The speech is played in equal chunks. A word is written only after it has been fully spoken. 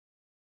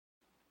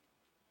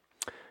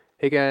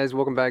Hey guys,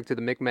 welcome back to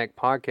the McMak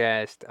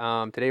Podcast.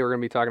 Today we're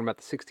going to be talking about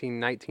the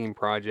 1619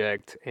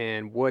 project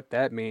and what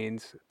that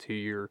means to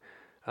your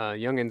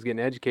youngins getting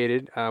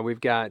educated.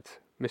 We've got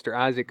Mr.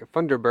 Isaac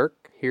Funderburk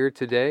here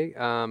today.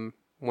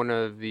 One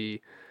of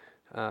the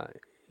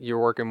you're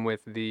working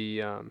with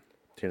the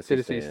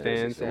Tennessee Stands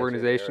Stands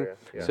organization.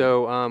 Yeah.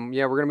 So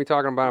we're going to be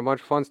talking about a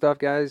bunch of fun stuff,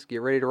 guys.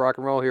 Get ready to rock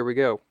and roll. Here we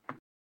go.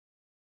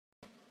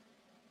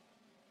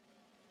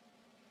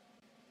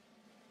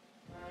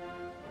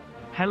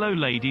 Hello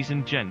ladies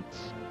and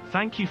gents.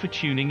 Thank you for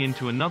tuning in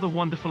to another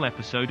wonderful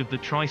episode of the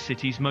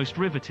Tri-City's most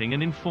riveting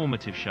and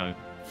informative show.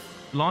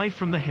 Live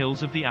from the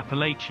hills of the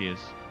Appalachians,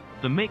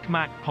 the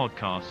McMak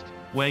Podcast,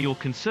 where your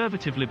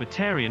conservative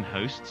libertarian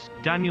hosts,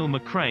 Daniel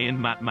McCrae and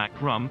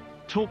McMak,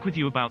 talk with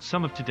you about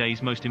some of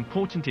today's most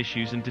important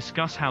issues and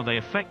discuss how they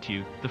affect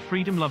you, the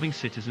freedom-loving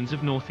citizens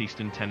of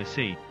northeastern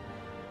Tennessee.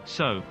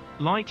 So,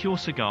 light your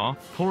cigar,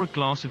 pour a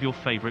glass of your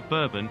favorite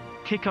bourbon,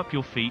 kick up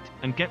your feet,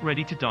 and get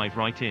ready to dive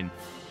right in.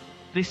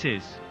 This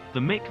is the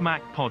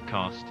McMak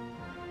Podcast.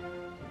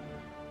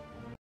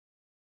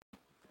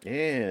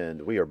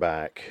 And we are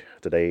back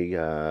today,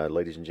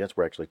 ladies and gents.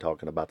 We're actually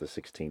talking about the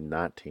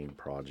 1619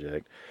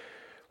 project.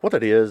 What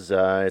that is,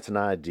 it's an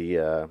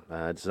idea.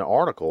 It's an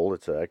article.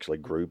 It's actually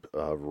a group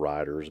of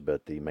writers,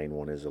 but the main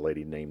one is a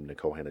lady named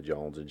Nicole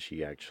Hannah-Jones, and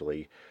she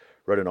actually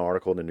wrote an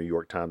article in the New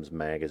York Times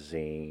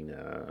Magazine.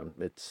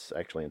 It's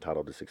actually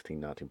entitled the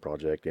 1619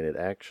 Project, and it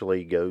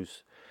actually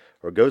goes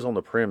on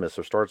the premise,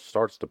 or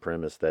starts the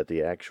premise that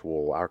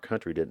our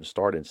country didn't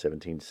start in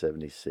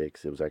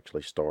 1776. It was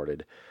actually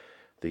started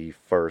the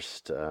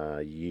first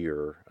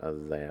year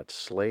that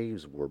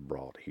slaves were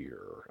brought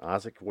here.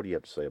 Isaac, what do you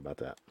have to say about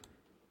that?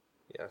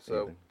 Yeah,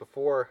 so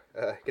before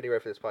getting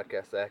ready for this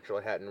podcast, I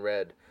actually hadn't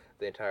read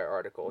the entire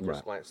article,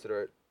 just glanced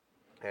through it,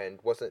 and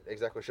wasn't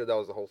exactly sure that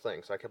was the whole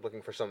thing. So I kept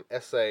looking for some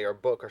essay or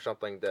book or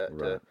something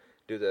to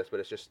do this,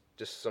 but it's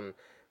just some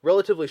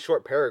relatively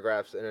short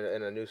paragraphs in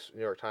a New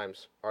York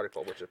Times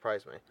article, which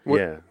surprised me.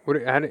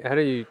 How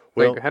do you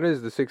how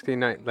does the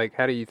 1619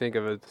 how do you think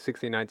of a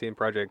 1619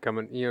 project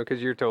coming?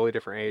 Because you're a totally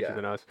different age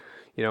than us.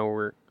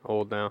 We're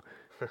old now.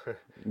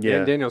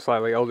 Yeah, Daniel's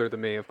slightly older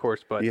than me, of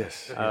course, but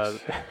yes.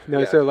 So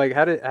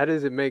how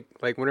does it make,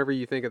 whenever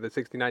you think of the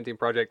 1619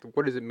 project,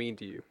 what does it mean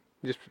to you?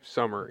 Just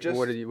summary.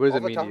 What does it mean to you?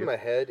 Off the top of my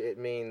head, it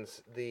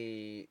means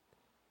the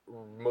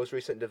most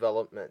recent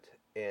development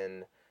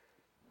in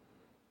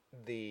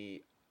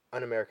the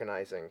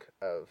un-Americanizing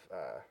of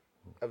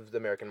the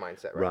American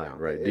mindset right now.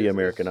 Right.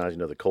 De-Americanizing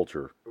of the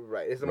culture.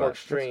 Right. It's the more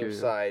extreme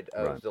side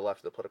of the left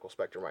of the political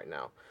spectrum right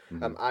now.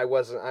 Mm-hmm.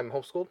 I'm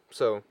homeschooled,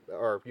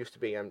 or used to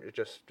be. I'm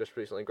just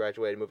recently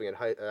graduated, moving in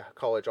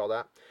college, all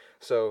that.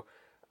 So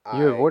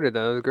you avoided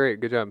that. That was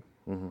great. Good job.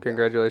 Mm-hmm.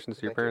 Congratulations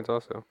to your parents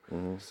also.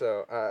 Mm-hmm.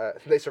 So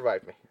they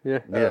survived me.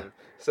 Yeah.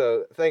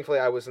 So thankfully,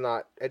 I was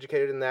not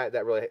educated in that.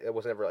 It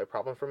wasn't ever really a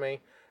problem for me.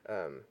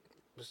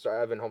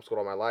 I've been homeschooled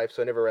all my life,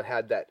 so I never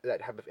had that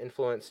type of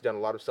influence, done a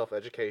lot of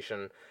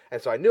self-education,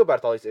 and so I knew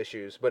about all these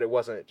issues, but it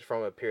wasn't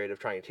from a period of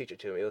trying to teach it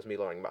to me. It was me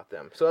learning about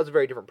them. So that was a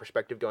very different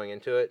perspective going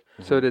into it.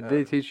 So did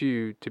they teach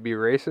you to be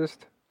racist?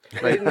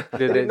 So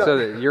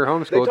that you're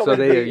homeschooled, so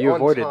you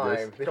avoided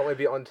this. They told me to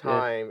be on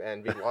time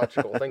and be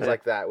logical, things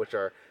like that, which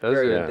are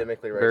very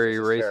endemically racist. Very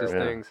racist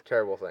things.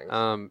 Terrible things.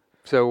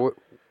 So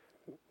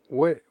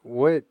what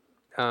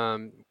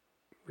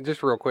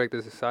just real quick,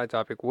 this is a side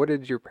topic. What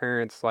did your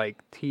parents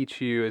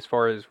teach you as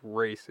far as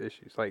race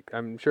issues?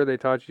 I'm sure they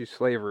taught you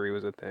slavery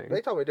was a thing.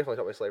 They definitely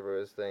taught me slavery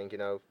was a thing.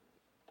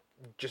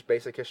 Just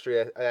basic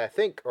history. I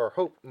think or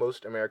hope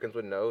most Americans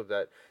would know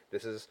that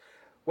this is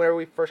whenever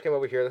we first came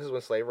over here. This is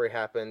when slavery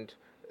happened.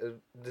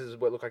 This is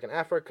what it looked like in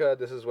Africa.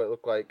 This is what it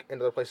looked like in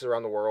other places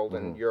around the world,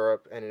 in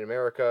Europe and in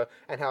America,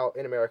 and how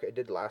in America it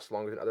did last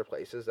longer than other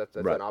places. That's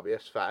an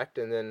obvious fact.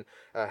 And then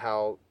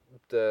how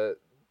the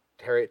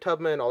Harriet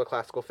Tubman, all the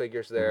classical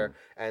figures there,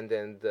 and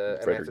then the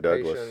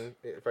Emancipation,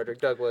 Frederick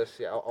Douglass,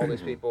 all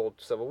these people,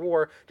 Civil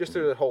War, just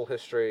through the whole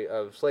history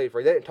of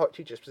slavery. They didn't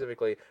teach us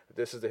specifically,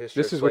 this is the history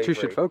of slavery. This is what you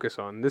should focus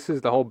on. This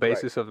is the whole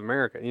basis of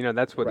America.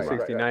 That's what the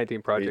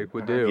 1619 Project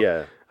would do.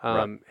 Yeah.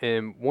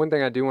 And one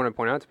thing I do want to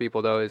point out to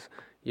people, though, is,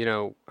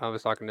 I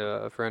was talking to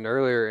a friend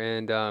earlier,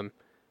 and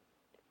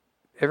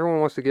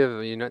everyone wants to give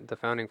the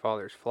Founding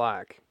Fathers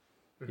flack,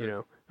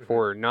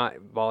 for not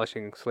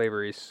abolishing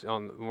slavery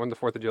on the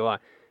 4th of July.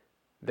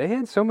 They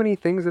had so many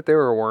things that they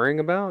were worrying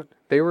about.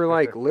 They were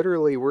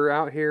literally, we're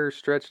out here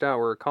stretched out.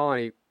 We're a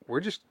colony. We're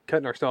just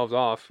cutting ourselves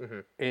off.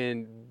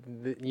 And,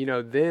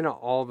 then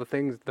all the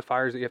things, the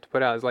fires that you have to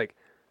put out is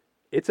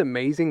it's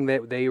amazing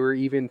that they were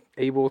even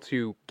able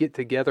to get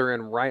together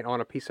and write on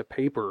a piece of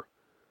paper,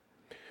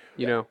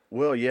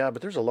 Well, yeah,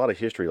 but there's a lot of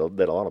history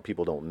that a lot of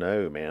people don't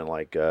know, man.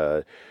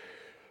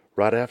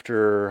 right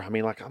after, I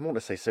mean, like I want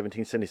to say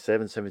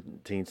 1777,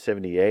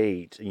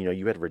 1778,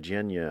 you had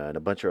Virginia and a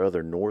bunch of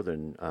other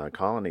northern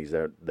colonies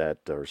that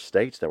are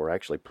states that were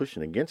actually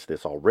pushing against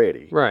this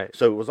already. Right.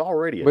 So it was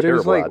already a But it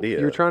was terrible like idea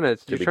you're trying to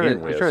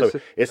begin with. you're trying So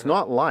to. it's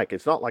not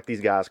like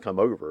these guys come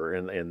over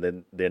and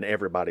then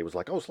everybody was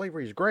like, oh,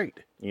 slavery is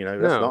great.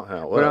 That's No, not how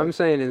it was. what I'm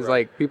saying is Right.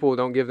 like people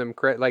don't give them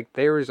credit. Like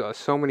there's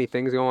so many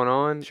things going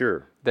on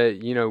Sure. that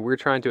we're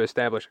trying to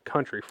establish a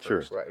country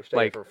Sure. first. Right, you're staying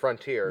Like, from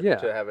frontier yeah,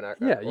 to have an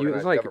yeah, organized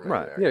it's like government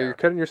right, in there. you're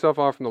cutting yourself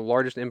off from the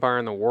largest empire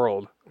in the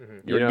world.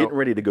 You're getting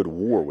ready to go to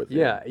war with them.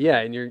 Yeah,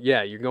 and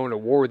you're going to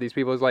war with these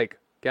people. It's like,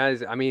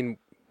 guys, I mean,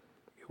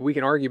 we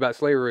can argue about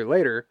slavery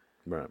later,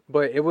 Right.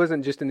 but it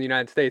wasn't just in the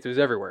United States; it was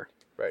everywhere.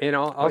 Right. And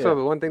also,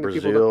 the one thing that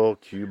Brazil, people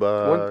don't,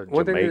 Cuba,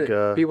 one thing Jamaica.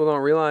 that people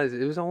don't realize,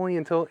 it was only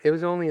in the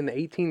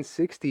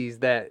 1860s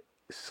that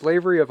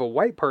slavery of a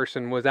white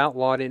person was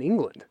outlawed in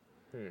England.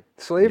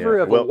 Slavery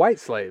Yeah. of Well, a white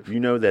slave.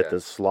 You know that the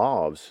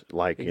Slavs,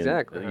 like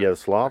Exactly. the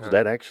Slavs,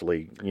 that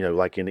actually,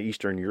 like in the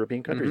Eastern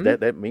European countries,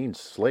 that means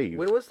slave.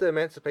 When was the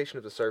emancipation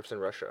of the serfs in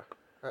Russia?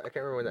 I can't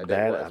remember when that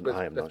That date was, but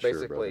I am that's not sure,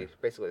 basically brother.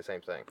 basically the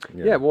same thing.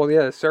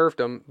 Yeah,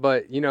 serfdom,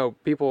 but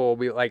people will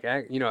be like,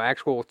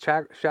 actual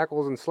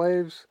shackles and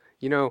slaves.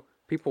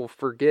 People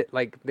forget,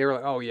 like they were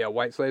like, oh yeah,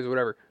 white slaves,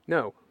 whatever.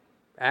 No,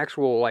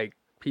 actual like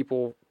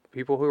people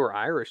who are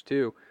Irish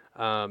too.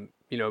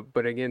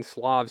 But again,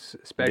 Slavs,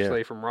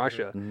 especially from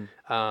Russia,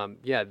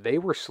 they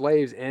were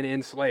slaves and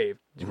enslaved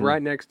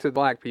right next to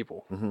black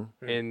people,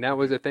 and that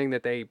was a thing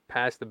that they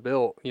passed the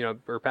bill,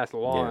 or passed the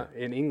law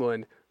in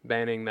England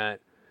banning that.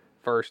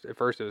 At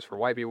first it was for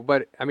white people,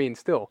 but I mean,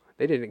 still,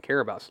 they didn't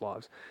care about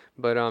Slavs.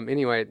 But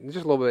anyway,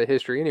 just a little bit of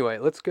history. Anyway,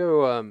 let's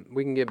go.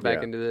 We can get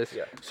back into this.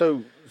 Yeah.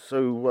 So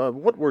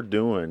what we're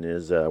doing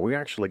is we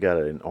actually got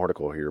an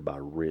article here by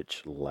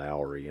Rich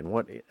Lowry, and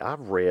what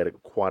I've read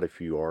quite a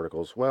few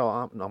articles. Well,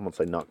 I'm going to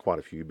say not quite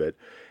a few, but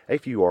a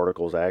few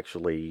articles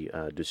actually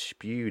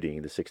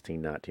disputing the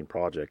 1619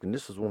 project, and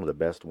this is one of the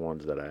best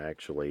ones that I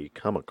actually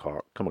come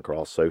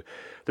across. So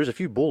there's a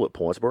few bullet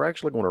points, but we're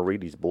actually going to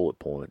read these bullet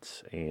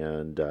points,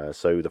 and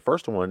so the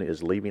first one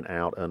is leaving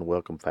out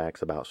unwelcome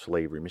facts about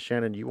slavery. Miss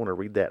Shannon, you want to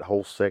read that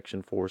whole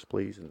section for us,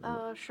 please?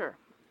 Sure.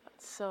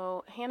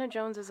 So Hannah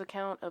Jones's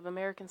account of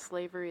American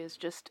slavery is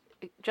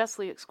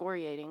justly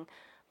excoriating,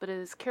 but it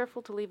is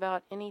careful to leave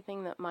out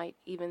anything that might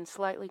even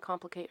slightly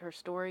complicate her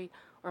story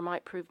or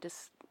might prove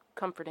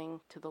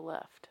discomforting to the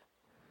left.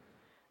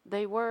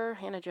 They were,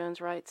 Hannah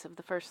Jones writes, of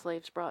the first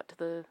slaves brought to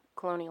the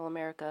colonial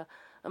America,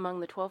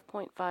 among the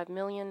 12.5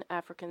 million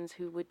Africans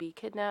who would be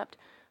kidnapped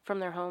from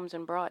their homes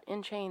and brought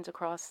in chains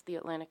across the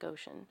Atlantic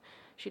Ocean.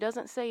 She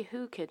doesn't say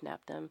who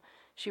kidnapped them.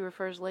 She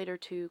refers later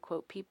to,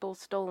 quote, people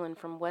stolen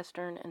from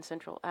Western and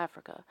Central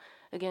Africa.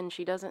 Again,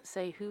 she doesn't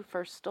say who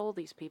first stole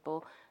these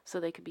people so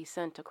they could be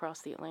sent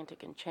across the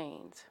Atlantic in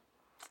chains.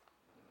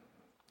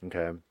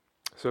 Okay.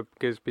 So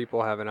because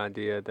people have an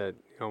idea that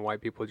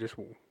white people just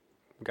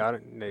got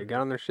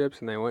on their ships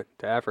and they went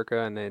to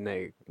Africa and then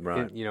they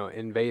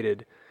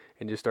invaded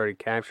and just started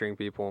capturing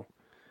people.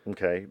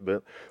 Okay,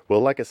 but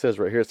like it says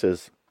right here, it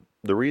says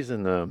the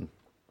reason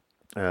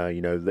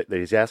that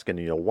he's asking,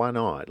 why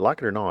not?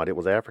 Like it or not, it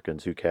was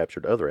Africans who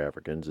captured other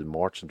Africans and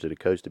marched them to the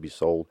coast to be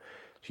sold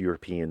to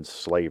European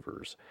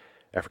slavers.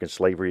 African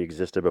slavery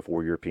existed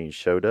before Europeans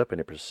showed up,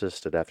 and it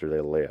persisted after they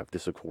left.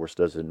 This, of course,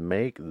 doesn't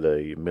make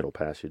the Middle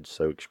Passage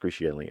so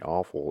excruciatingly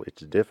awful.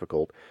 It's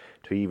difficult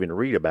to even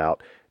read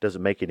about. It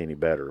doesn't make it any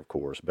better, of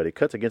course, but it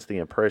cuts against the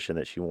impression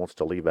that she wants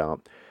to leave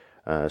out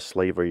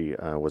slavery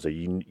was a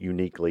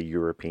uniquely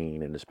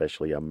European and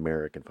especially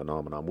American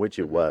phenomenon, which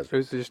it was. It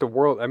was just a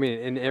world. I mean,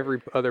 in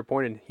every other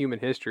point in human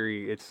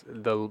history,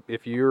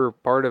 if you're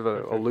part of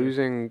a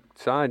losing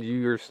side,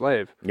 you're a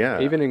slave. Yeah.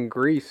 Even in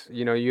Greece,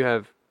 you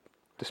have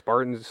the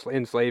Spartans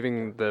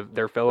enslaving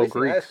their fellow At least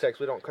in Greeks. Aztecs,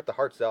 we don't cut the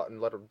hearts out and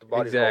let the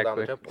bodies fall down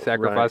the temple.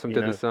 Sacrifice them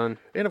to the sun.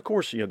 And of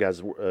course,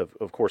 guys,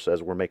 of course,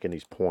 as we're making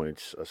these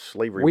points,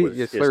 slavery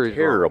is slavery is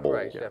terrible.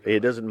 Right,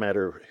 it doesn't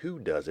matter who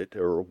does it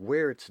or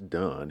where it's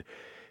done.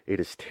 It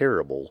is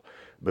terrible.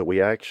 But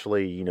we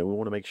actually, we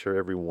want to make sure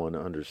everyone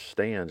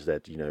understands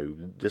that,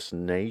 this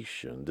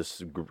nation,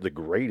 the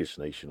greatest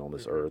nation on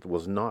this earth,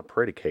 was not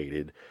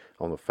predicated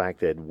on the fact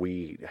that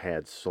we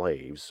had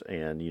slaves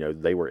and,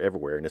 they were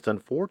everywhere. And it's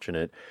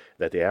unfortunate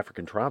that the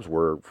African tribes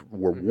were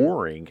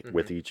warring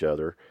with each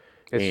other.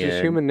 It's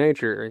just human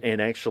nature.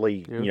 And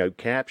actually,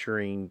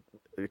 capturing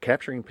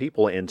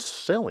people and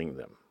selling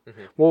them.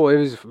 Well, it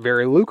was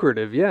very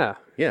lucrative, yeah.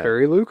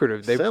 Very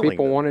lucrative.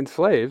 People them. wanted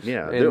slaves.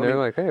 Yeah. And they're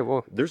like, hey,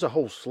 well. There's a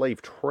whole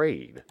slave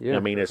trade. Yeah. I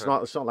mean, it's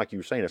not like you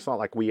were saying. It's not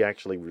like we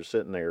actually were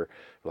sitting there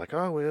like,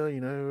 oh, well,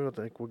 I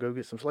think we'll go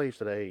get some slaves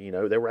today.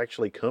 There were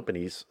actually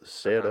companies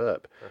set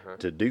up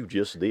to do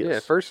just this. Yeah,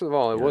 first of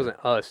all, it wasn't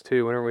us,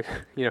 too. Whenever we,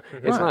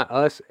 it's not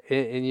us.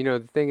 And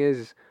the thing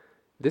is,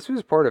 this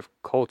was part of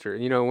culture.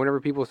 Whenever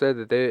people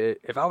said that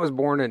if I was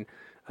born in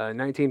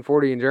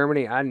 1940 in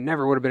Germany, I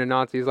never would have been a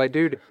Nazi. It's like,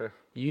 dude,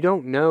 you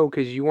don't know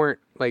because you weren't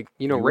like,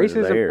 You weren't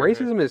there.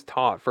 racism is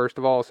taught, first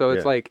of all. So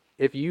it's Yeah. like,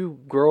 if you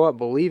grow up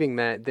believing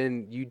that,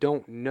 then you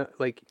don't know,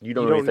 like, You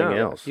don't know anything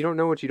know. else. You don't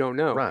know what you don't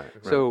know. Right.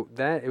 So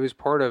that,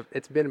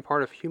 it's been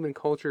part of human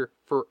culture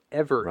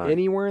forever. Right.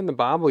 Anywhere in the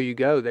Bible you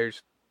go,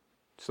 there's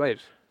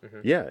slaves.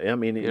 Yeah, I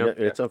mean, You know?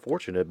 it's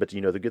unfortunate, but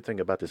the good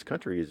thing about this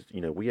country is,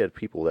 we had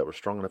people that were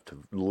strong enough to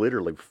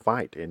literally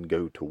fight and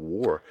go to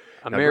war.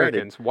 Now,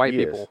 Americans, white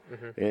yes, people.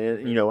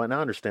 and and I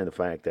understand the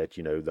fact that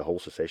the whole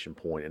secession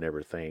point and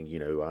everything.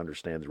 I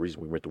understand the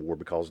reason we went to war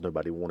because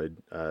nobody wanted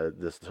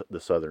the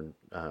southern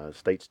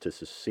states to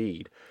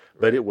secede,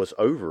 but it was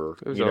over.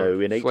 It was in over.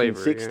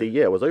 1860. Slavery,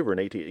 Yeah, it was over in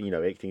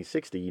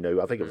 1860. I think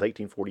it was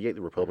 1848.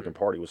 The Republican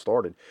Party was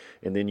started,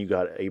 and then you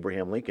got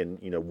Abraham Lincoln.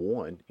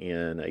 Won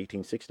in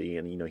 1860,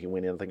 and he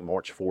went in, I think,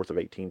 March 4th of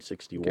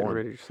 1861. Getting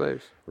rid of your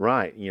slaves.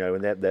 Right,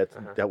 and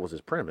that was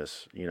his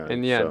premise,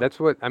 And yeah, so. that's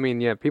what, I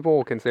mean, yeah,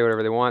 people can say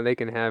whatever they want. They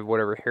can have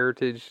whatever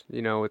heritage,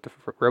 with the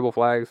rebel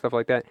flag, stuff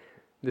like that.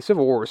 The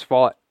Civil War was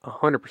fought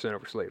 100%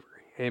 over slavery.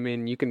 I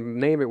mean, you can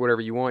name it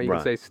whatever you want. You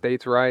can say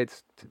states'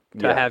 rights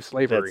to have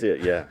slavery. That's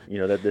it, yeah.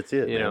 That's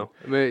it, man.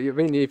 I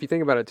mean, if you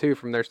think about it, too,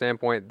 from their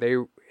standpoint, they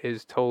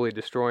is totally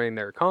destroying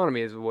their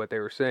economy is what they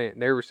were saying.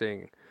 They were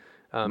seeing.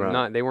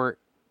 They weren't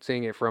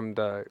seeing it from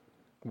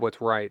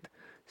what's right.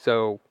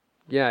 So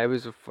yeah, it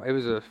was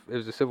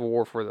a civil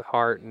war for the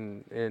heart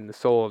and the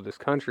soul of this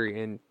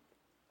country, and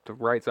the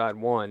right side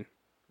won.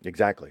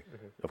 Exactly,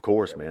 of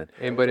course, man.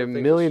 But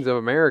millions of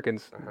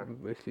Americans,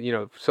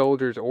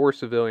 soldiers or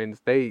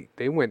civilians, they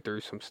went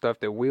through some stuff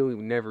that we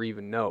never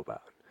even know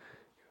about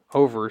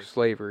over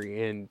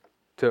slavery and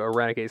to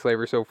eradicate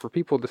slavery. So for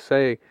people to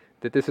say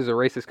that this is a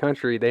racist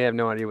country, they have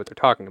no idea what they're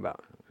talking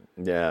about.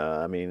 Yeah,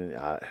 I mean,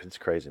 it's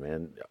crazy,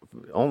 man.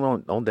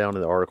 On down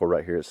in the article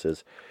right here, it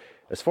says,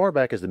 as far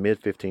back as the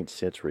mid-15th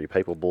century,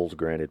 papal bulls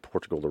granted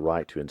Portugal the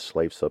right to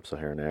enslave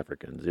sub-Saharan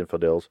Africans,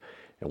 infidels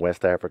in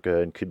West Africa,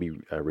 and could be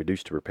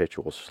reduced to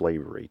perpetual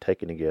slavery.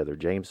 Taken together,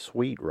 James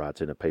Sweet writes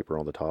in a paper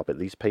on the top that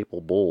these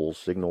papal bulls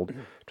signaled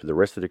to the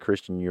rest of the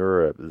Christian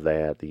Europe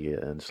that the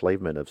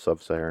enslavement of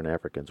sub-Saharan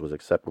Africans was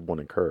acceptable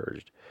and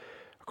encouraged.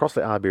 Across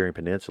the Iberian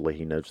Peninsula,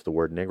 he notes the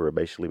word negro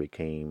basically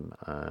became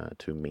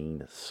to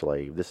mean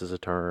slave. This is a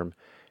term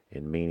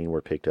and meaning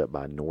were picked up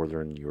by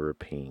Northern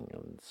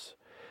Europeans.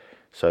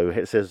 So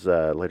it says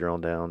later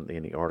on down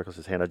in the article, it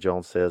says Hannah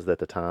Jones says that at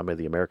the time of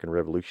the American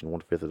Revolution,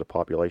 1/5 of the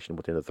population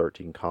within the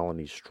 13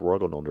 colonies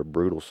struggled under a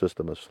brutal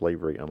system of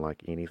slavery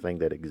unlike anything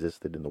that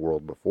existed in the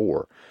world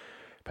before.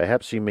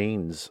 Perhaps she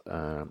means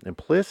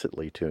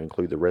implicitly to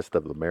include the rest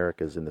of the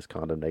Americas in this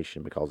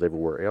condemnation because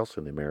everywhere else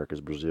in the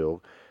Americas,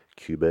 Brazil,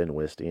 Cuba, and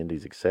West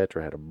Indies,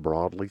 etc., had a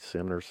broadly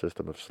similar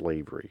system of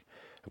slavery.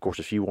 Of course,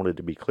 if she wanted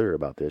to be clear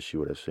about this, she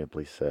would have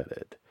simply said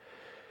it.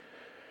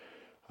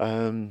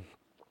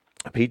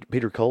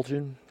 Peter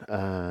Culkin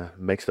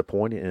makes the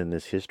point in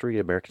this history,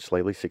 American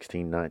slavery,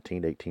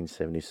 1619 to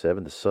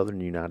 1877. The southern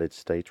United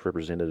States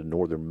represented the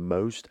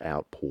northernmost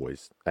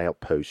outpost,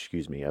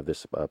 of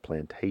this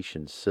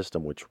plantation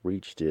system, which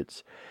reached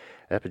its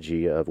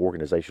apogee of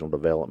organizational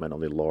development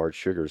on the large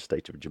sugar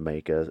estates of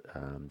Jamaica,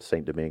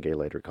 St. Domingue,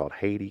 later called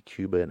Haiti,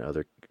 Cuba, and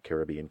other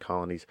Caribbean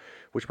colonies.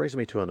 Which brings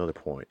me to another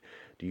point.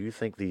 Do you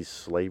think these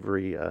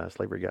slavery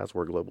guys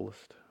were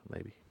globalists?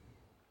 Maybe.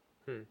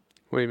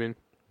 What do you mean?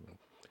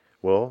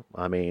 Well,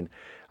 I mean,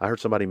 I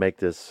heard somebody make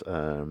this,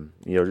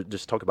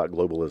 just talk about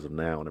globalism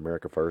now and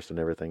America first and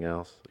everything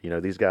else.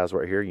 These guys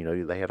right here,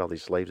 they had all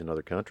these slaves in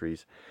other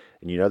countries,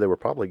 and they were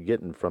probably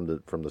getting from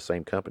the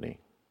same company.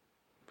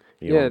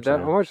 I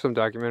watched some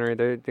documentary.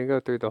 They go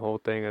through the whole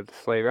thing of the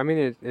slave. I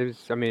mean,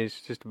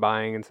 it's just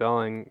buying and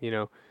selling.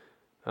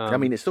 I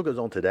mean, it still goes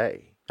on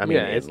today. I mean,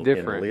 it's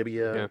different. In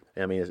Libya,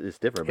 I mean, it's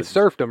different. It's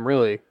serfdom,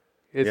 really.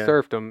 It's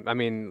serfdom. I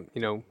mean,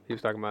 he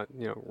was talking about,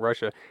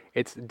 Russia.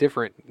 It's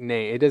different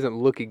name. It doesn't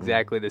look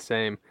exactly the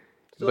same,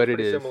 Still but it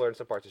is similar in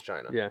some parts of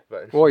China. Yeah.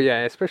 But. Well,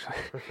 yeah, especially.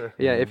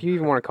 Yeah, if you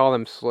even want to call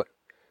them,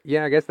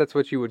 I guess that's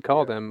what you would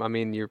call them. I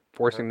mean, you're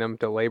forcing them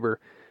to labor,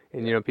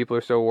 and people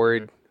are so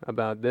worried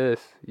about this.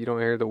 You don't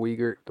hear the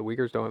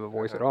Uyghurs don't have a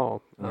voice at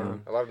all.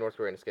 A lot of North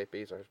Korean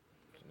escapees are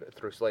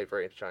through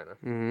slavery into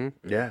China.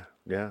 Yeah.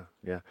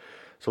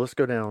 So let's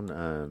go down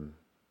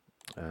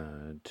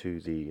to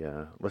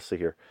the. Let's see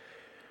here.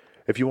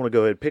 If you want to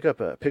go ahead, pick up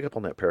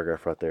on that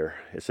paragraph right there.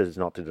 It says it's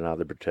not to deny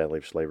the brutality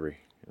of slavery.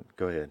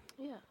 Go ahead.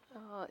 Yeah,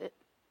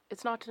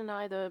 it's not to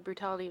deny the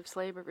brutality of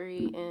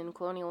slavery in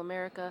colonial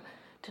America,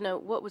 to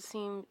note what would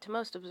seem to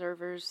most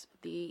observers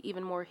the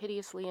even more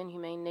hideously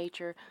inhumane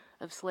nature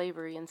of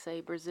slavery in, say,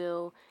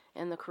 Brazil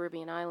and the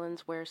Caribbean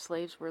islands, where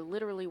slaves were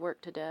literally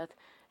worked to death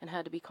and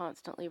had to be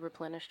constantly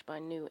replenished by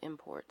new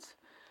imports.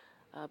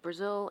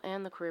 Brazil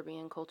and the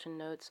Caribbean, Culkin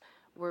notes,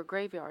 were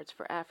graveyards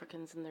for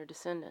Africans and their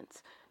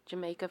descendants.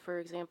 Jamaica, for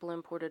example,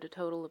 imported a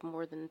total of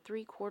more than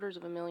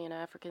 750,000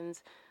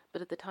 Africans,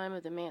 but at the time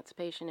of the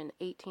emancipation in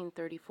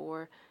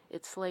 1834,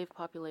 its slave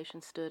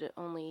population stood at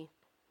only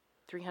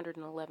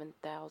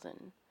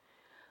 311,000.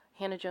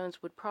 Hannah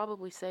Jones would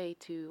probably say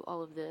to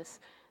all of this,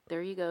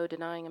 there you go,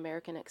 denying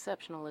American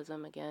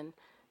exceptionalism again.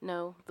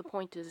 No, the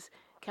point is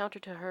counter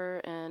to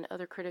her and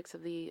other critics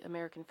of the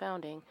American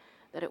founding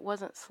that it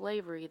wasn't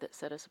slavery that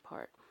set us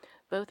apart.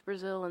 Both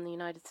Brazil and the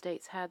United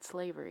States had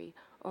slavery.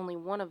 Only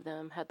one of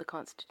them had the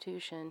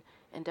Constitution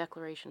and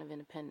Declaration of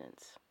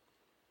Independence.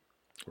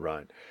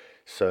 Right.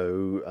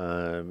 So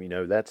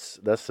that's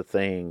the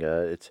thing.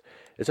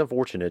 It's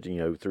unfortunate,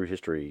 through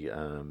history,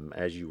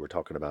 as you were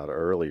talking about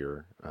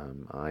earlier,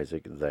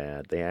 Isaac,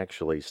 that they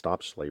actually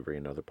stopped slavery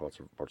in other parts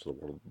of the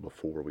world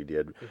before we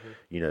did.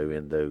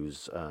 In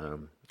those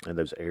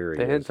areas.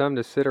 They had time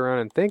to sit around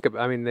and think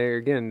about. I mean,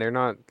 they're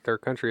not. Their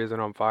country isn't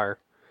on fire.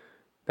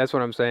 That's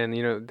what I'm saying.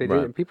 They Right.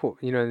 didn't. People,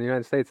 in the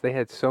United States, they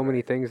had so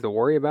many things to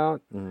worry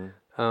about. And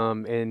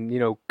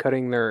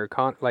cutting their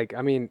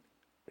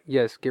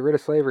yes, get rid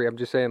of slavery. I'm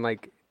just saying,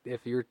 like,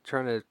 if you're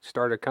trying to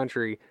start a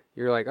country,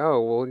 you're like,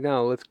 oh, well,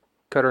 no, let's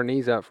cut our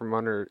knees out from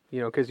under,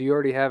 because you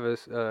already have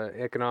this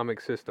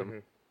economic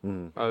system.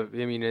 And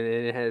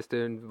it has to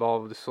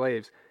involve the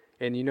slaves.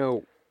 And,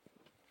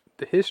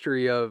 the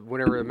history of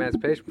whenever the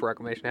Emancipation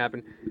Proclamation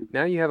happened,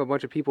 now you have a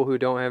bunch of people who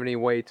don't have any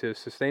way to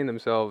sustain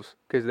themselves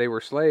because they were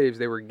slaves,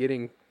 they were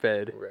getting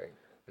fed. Right.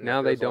 And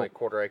Now they don't. Like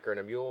quarter acre and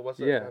a mule, was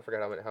it? Yeah. I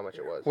forgot how much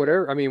it was.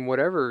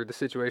 Whatever the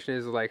situation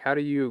is, like, how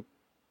do you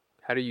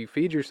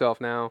feed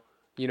yourself now?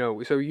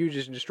 So you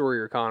just destroy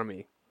your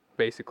economy,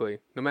 basically,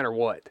 no matter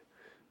what,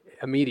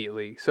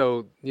 immediately.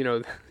 So,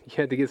 you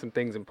had to get some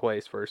things in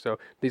place first. So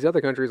these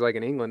other countries, like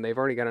in England, they've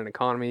already got an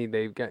economy.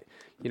 They've got,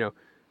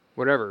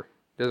 whatever.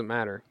 Doesn't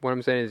matter. What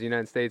I'm saying is the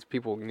United States,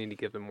 people need to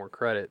give them more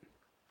credit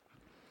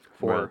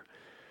for.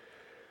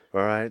 Right.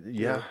 All right.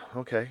 Yeah.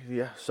 Okay.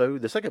 Yeah. So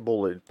the second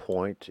bullet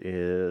point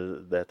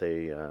is that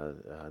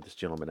this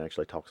gentleman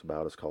actually talks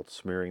about is called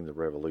smearing the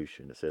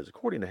revolution. It says,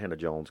 according to Hannah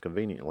Jones,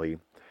 conveniently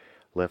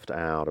left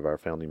out of our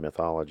founding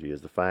mythology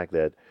is the fact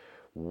that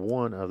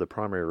one of the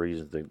primary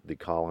reasons the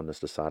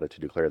colonists decided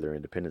to declare their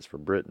independence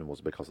from Britain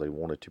was because they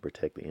wanted to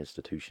protect the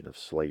institution of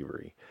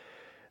slavery.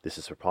 This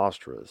is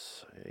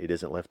preposterous. It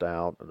isn't left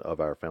out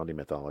of our founding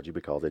mythology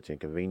because it's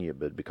inconvenient,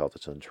 but because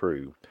it's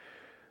untrue.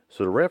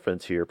 So the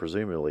reference here,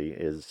 presumably,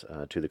 is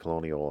to the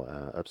colonial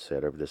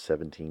upset over the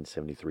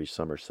 1773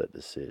 Somerset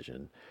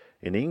decision.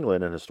 In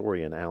England, an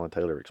historian, Alan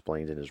Taylor,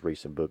 explains in his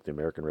recent book, The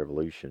American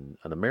Revolution,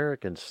 an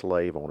American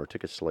slave owner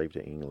took a slave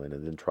to England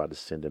and then tried to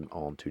send him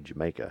on to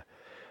Jamaica.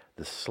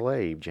 The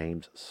slave,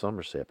 James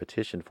Somerset,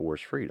 petitioned for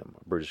his freedom.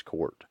 A British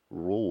court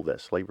ruled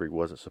that slavery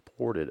wasn't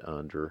supported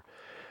under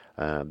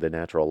the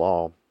natural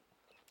law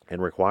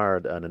and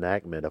required an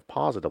enactment of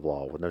positive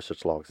law. With no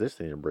such law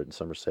existing in Britain,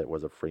 Somerset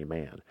was a free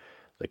man.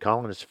 The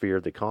colonists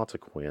feared the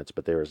consequence,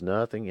 but there is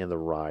nothing in the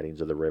writings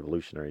of the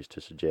revolutionaries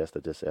to suggest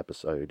that this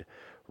episode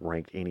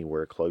ranked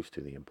anywhere close to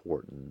the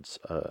importance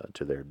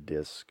to their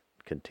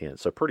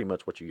discontent. So pretty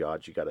much what you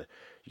got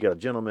a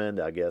gentleman,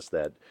 I guess,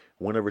 that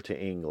went over to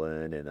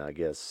England, and I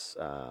guess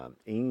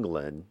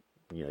England,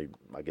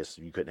 I guess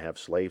you couldn't have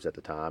slaves at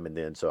the time, and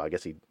then so I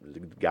guess the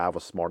guy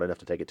was smart enough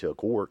to take it to a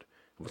court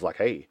and was like,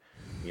 hey,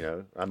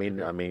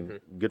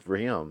 good for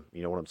him.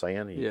 You know what I'm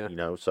saying?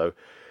 Yeah. So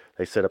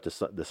they set up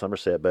the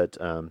Somerset,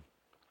 but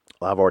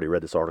I've already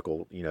read this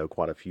article,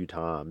 quite a few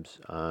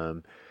times.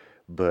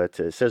 But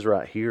it says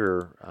right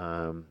here,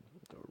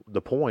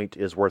 the point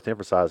is worth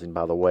emphasizing,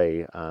 by the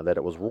way, that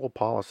it was royal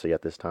policy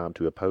at this time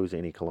to oppose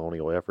any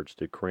colonial efforts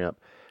to crimp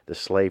the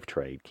slave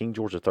trade. King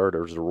George III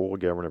urged the royal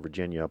governor of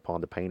Virginia,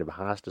 upon the pain of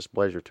highest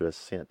displeasure, to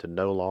assent to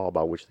no law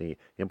by which the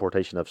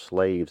importation of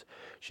slaves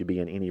should be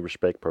in any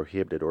respect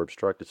prohibited or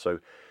obstructed. So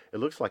it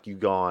looks like you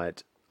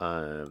got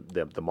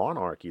the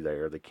monarchy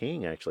there, the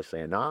king actually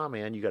saying, "Nah,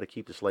 man, you got to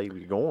keep the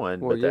slavery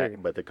going." Well,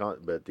 but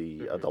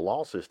the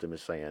law system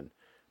is saying,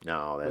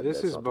 "No,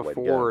 this that's is not the way to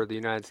go." before the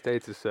United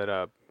States is set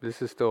up.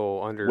 This is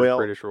still under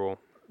British rule.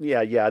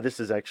 Yeah. This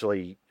is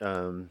actually,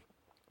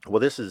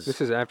 this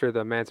is after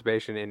the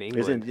emancipation in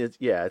England. It's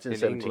in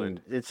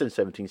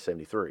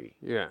 1773.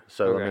 Yeah.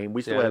 So okay. I mean,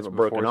 we still haven't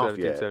broken off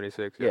yet.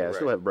 1776. Yeah,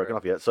 still haven't broken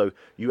off yet. So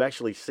you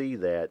actually see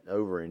that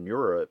over in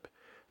Europe,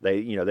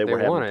 they were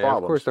having problems.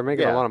 Of course, they're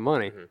making a lot of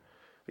money.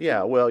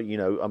 Yeah, well,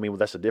 I mean,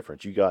 that's the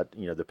difference. You got,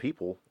 the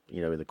people,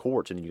 in the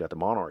courts, and then you got the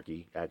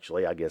monarchy,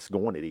 actually, I guess,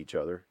 going at each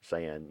other,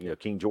 saying,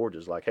 King George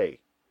is like, hey,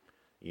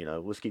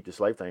 let's keep the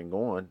slave thing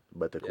going,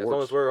 but the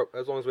courts...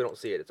 As long as we don't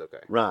see it, it's okay.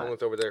 Right. As long as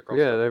it's over there across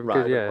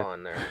the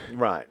pond there.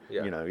 Right.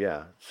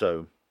 Yeah.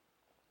 So,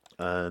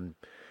 and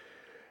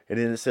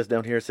then it says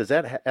down here, it says,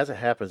 that as it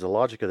happens, the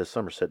logic of the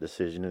Somerset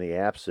decision, in the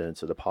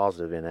absence of the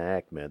positive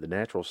enactment, the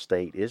natural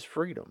state is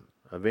freedom,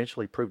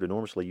 eventually proved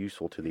enormously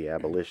useful to the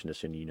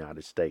abolitionists in the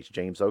United States.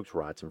 James Oakes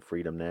writes in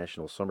Freedom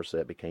National,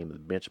 Somerset became the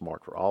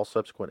benchmark for all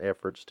subsequent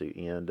efforts to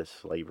end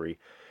slavery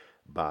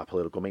by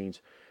political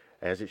means,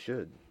 as it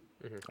should.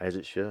 As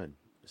it should.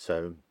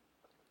 So,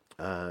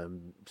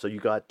 so you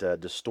got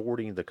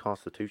distorting the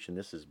Constitution.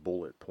 This is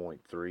bullet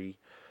point 3.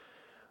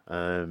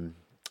 It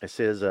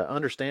says,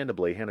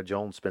 understandably, Hannah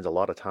Jones spends a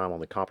lot of time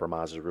on the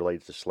compromises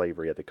related to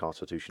slavery at the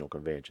Constitutional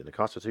Convention. The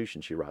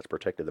Constitution, she writes,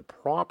 protected the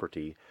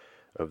property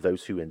of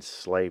those who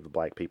enslaved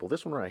black people.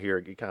 This one right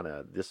here,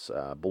 this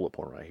bullet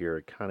point right here,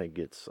 it kind of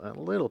gets a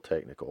little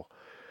technical.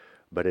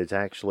 but it's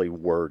actually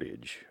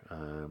wordage.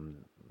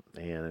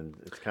 And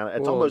it's kind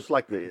of Well, almost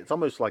like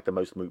the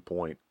most moot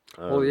point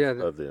well, yeah,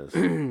 of this.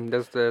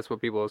 that's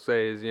what people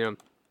say is,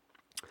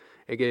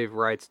 it gave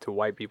rights to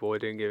white people. It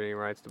didn't give any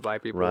rights to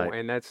black people, Right.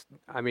 and that's,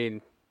 I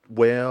mean,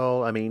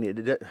 Well, I mean,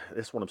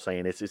 that's what I'm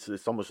saying.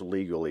 It's almost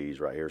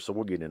legalese right here. So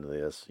we'll get into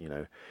this.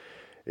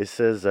 It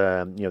says,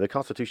 the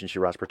Constitution, she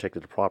writes,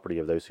 protected the property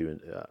of those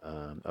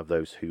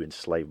who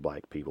enslave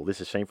black people.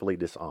 This is shamefully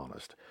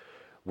dishonest.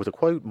 With the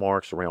quote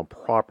marks around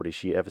property,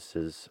 she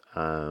evidences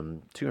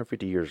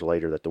 250 years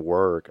later that the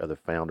work of the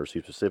founders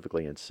who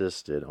specifically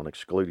insisted on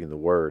excluding the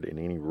word in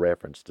any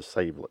reference to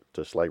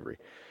slavery.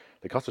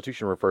 The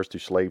Constitution refers to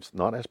slaves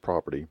not as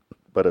property,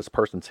 but as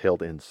persons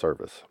held in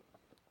service.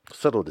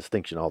 Subtle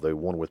distinction, although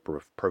one with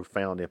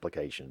profound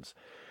implications.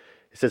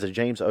 It says, as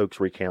James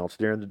Oakes recounts,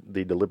 during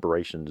the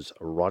deliberations,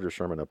 Roger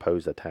Sherman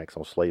opposed a tax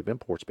on slave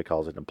imports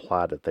because it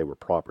implied that they were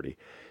property.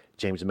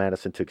 James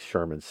Madison took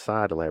Sherman's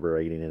side,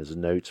 elaborating in his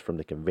notes from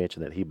the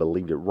convention that he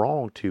believed it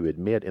wrong to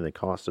admit in the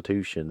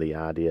Constitution the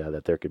idea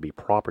that there could be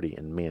property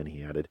in men,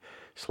 he added.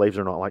 Slaves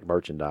are not like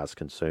merchandise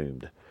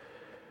consumed.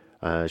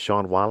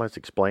 Sean Wiles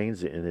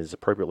explains in his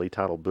appropriately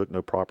titled book,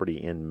 No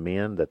Property in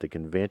Men, that the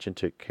convention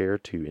took care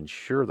to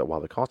ensure that while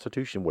the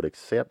Constitution would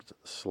accept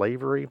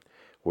slavery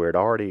where it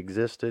already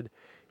existed,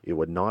 it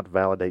would not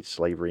validate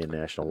slavery in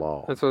national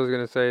law. that's what I was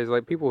gonna say. Is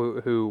like people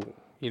who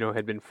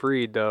had been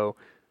freed, though.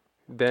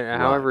 Then, Right.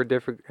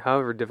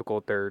 however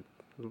difficult their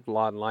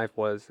lot in life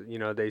was,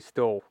 they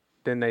still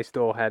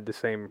had the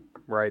same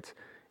rights.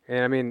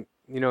 And I mean,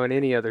 in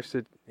any other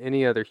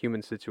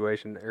human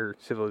situation or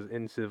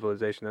in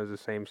civilization, that was the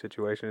same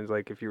situation. It's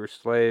like if you were a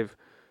slave,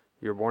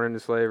 you were born into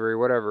slavery,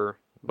 whatever.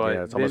 But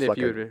yeah, it's then almost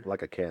if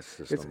like a caste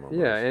system.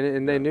 yeah, Almost.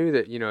 and they knew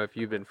that if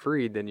you've been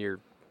freed, then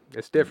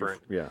it's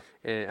different. Yeah.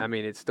 And I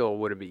mean, it still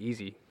wouldn't be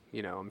easy,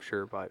 I'm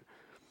sure, but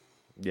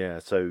Yeah,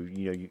 so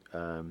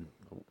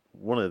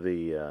one of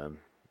the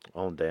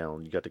on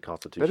down, you got the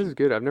Constitution. that is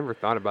good. I've never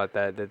thought about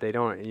that. That they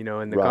don't, in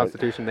the Right.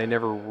 Constitution, they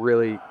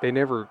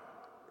never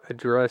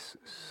address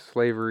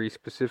slavery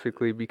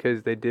specifically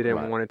because they didn't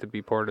Right. want it to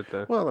be part of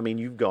the. Well, I mean,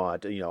 you've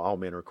got all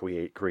men are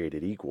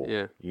created equal.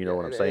 Yeah. You know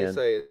what I'm and saying? They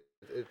say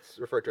it's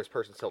referred to as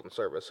persons held in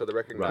service, so they're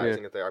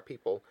recognizing that they are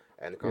people,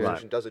 and the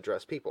Constitution does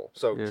address people.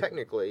 So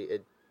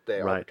technically,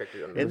 they are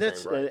protected under the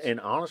same rights. And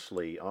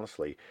honestly, I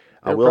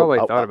They will. probably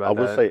thought about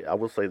that. I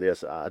will say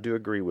this. I do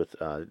agree with.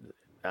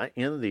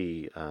 In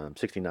the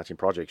 1619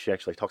 project, she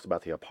actually talks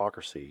about the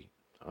hypocrisy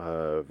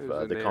of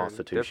the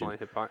Constitution.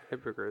 Definitely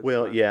hypocrites.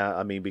 Well, but- yeah,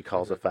 I mean,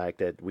 because the fact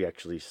that it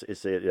actually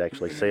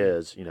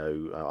says,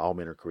 all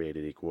men are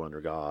created equal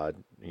under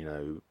God,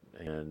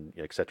 and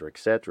et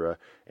cetera,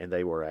 and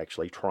they were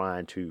actually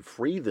trying to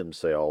free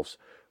themselves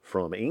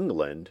from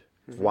England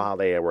while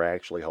they were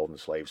actually holding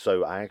slaves.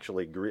 So I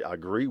actually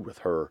agree with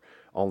her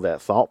on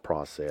that thought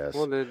process.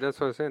 Well,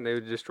 that's what I'm saying. They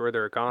would destroy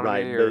their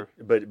economy. Right,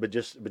 but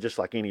just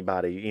like any of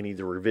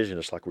the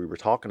revisionists, like we were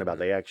talking about,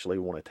 they actually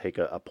want to take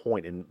a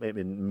point and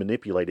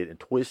manipulate it and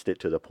twist it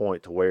to the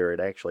point to where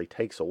it actually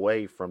takes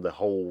away from the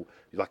whole,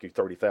 like your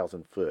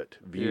 30,000 foot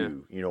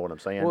view. You know what I'm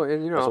saying? Well,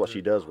 and that's what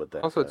she does with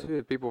that. Also,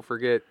 too, people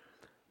forget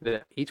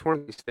that each one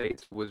of these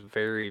states was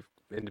very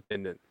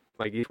independent.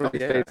 Like each one of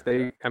these states,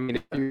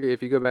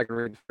 if you go back and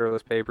read the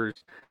Federalist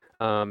Papers,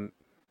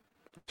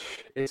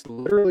 it's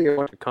literally a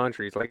bunch of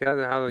countries, like how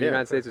the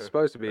United States is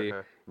supposed to be,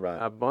 Right.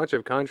 a bunch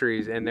of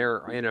countries, and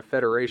they're in a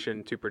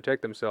federation to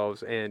protect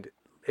themselves. And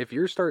if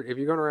you're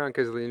going around,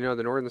 because the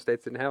northern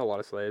states didn't have a lot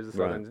of slaves, the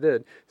southerns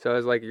did. So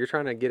it's like you're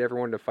trying to get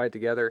everyone to fight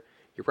together.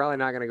 You're probably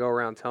not going to go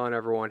around telling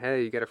everyone,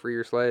 "Hey, you got to free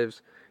your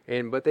slaves."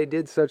 But they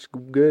did such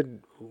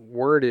good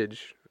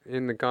wordage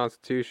in the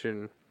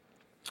Constitution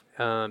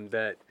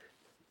that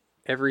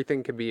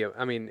everything could be.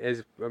 I mean,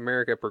 as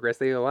America progressed,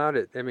 they allowed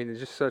it. I mean, it's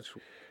just such.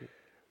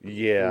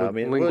 Yeah, I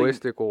mean,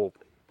 linguistical.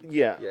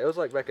 Yeah, it was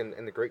like back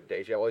in the Greek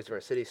days. You have all these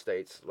different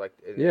city-states, like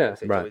in Yeah, the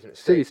states, right. all these different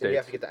City states. And you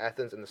have states. to get the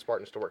Athens and the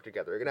Spartans to work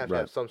together. You're gonna have to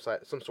Right. have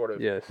some sort of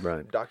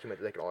right.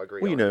 document that they can all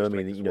agree Well, on. I just to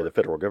mean, make this the work.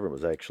 federal government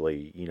was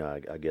actually,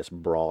 I guess,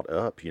 brought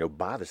up,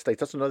 by the states.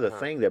 That's another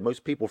thing that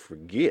most people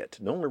forget.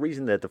 The only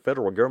reason that the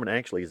federal government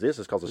actually exists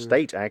is because the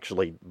states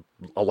actually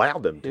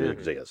allowed them to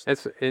exist.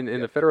 That's in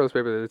the Federalist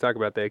Paper. They talk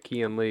about the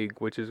Achaean League,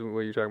 which is what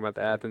you're talking about,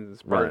 the Athens and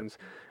Spartans.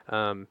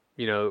 And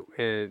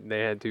they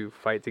had to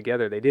fight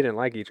together. They didn't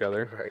like each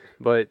other, Right.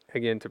 but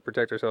again, to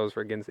protect ourselves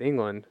against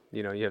England,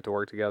 you have to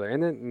work together.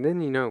 And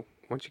then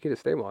once you get it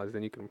stabilized,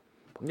 then you can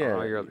put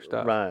all your other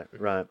stuff. Right.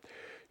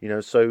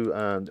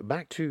 So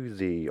back to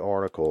the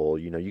article,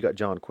 you got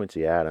John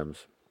Quincy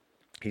Adams.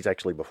 He's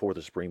actually before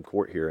the Supreme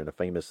Court here in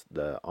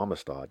the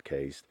Amistad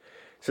case.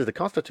 It says the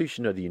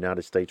Constitution of the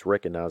United States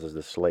recognizes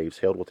the slaves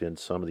held within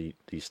some of the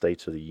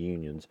states of the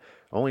unions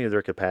only in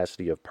their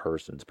capacity of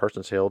persons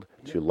held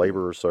to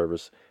labor or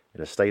service in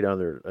a state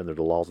under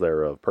the laws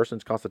thereof,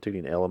 persons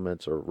constituting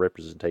elements or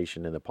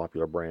representation in the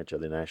popular branch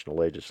of the national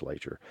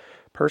legislature,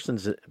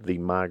 persons the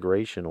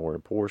migration or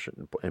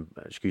importation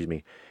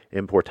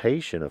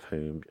of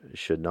whom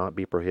should not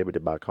be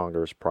prohibited by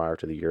Congress prior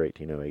to the year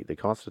 1808. The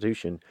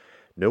Constitution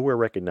nowhere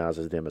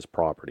recognizes them as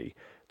property.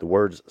 The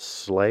words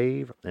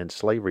slave and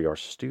slavery are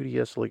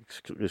studiously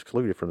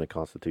excluded from the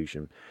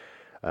Constitution.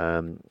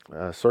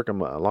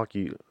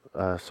 Circumlocution,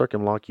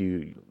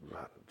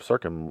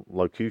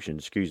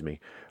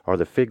 are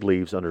the fig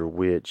leaves under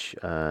which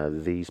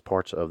these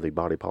parts of the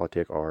body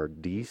politic are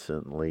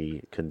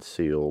decently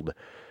concealed.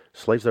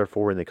 Slaves,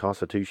 therefore, in the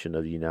Constitution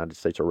of the United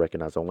States are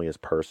recognized only as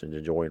persons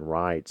enjoying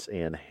rights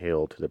and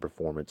held to the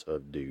performance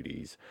of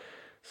duties.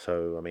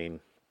 So, I mean,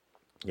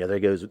 yeah, there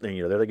goes,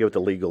 there they go with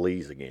the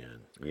legalese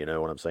again. You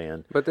know what I'm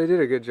saying? But they did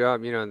a good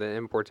job, the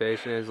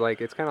importation is like,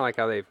 it's kind of like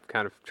how they've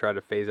kind of tried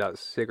to phase out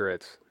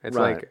cigarettes. It's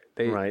Right, like,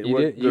 they, right. you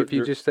Well, didn't, if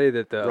you just say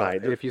that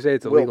if you say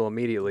it's well, illegal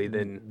immediately,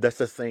 then, That's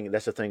the thing.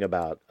 That's the thing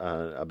about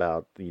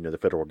the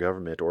federal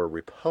government or a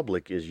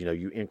republic is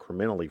you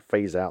incrementally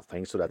phase out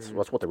things. So that's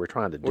what they were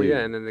trying to do. well, yeah,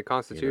 and then the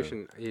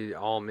Constitution,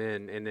 all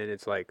men, and then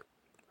it's like,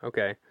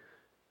 okay.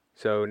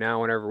 So now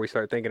whenever we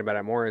start thinking about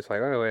it more, it's like,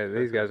 oh, wait,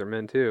 these guys are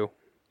men too.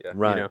 Yeah.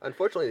 Right.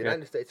 Unfortunately, the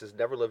United States has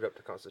never lived up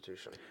to the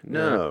Constitution.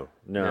 No.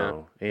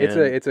 But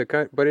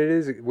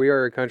we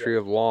are a country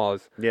of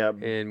laws. Yeah.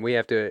 And we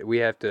have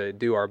to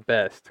do our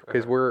best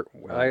because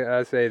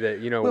I say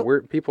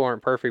that people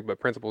aren't perfect, but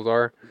principles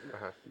are.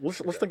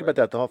 Let's think about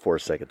that thought for a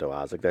second, though,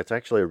 Isaac. That's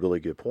actually a really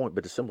good point.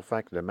 But the simple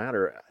fact of the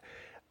matter,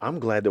 I'm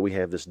glad that we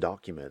have this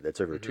document that's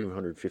over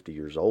 250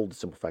 years old. The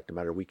simple fact of the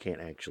matter, we can't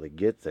actually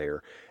get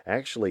there.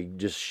 Actually,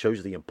 just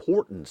shows the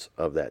importance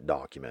of that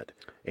document,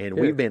 and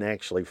we've been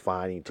actually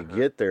fighting to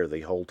get there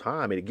the whole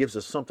time, and it gives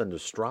us something to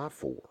strive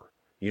for.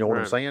 You know what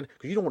I'm saying?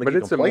 Because you don't want to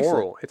get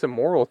complacent. It's a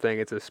moral thing.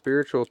 It's a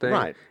spiritual thing,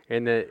 Right?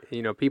 And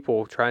that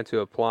people try to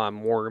apply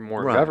more and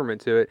more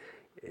government to it.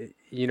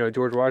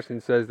 George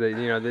Washington says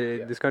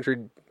that this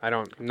country,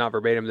 not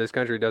verbatim, this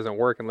country doesn't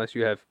work unless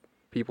you have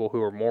people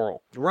who are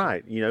moral.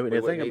 Right. And We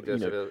the wouldn't thing, need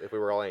this if we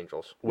were all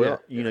angels.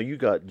 well, you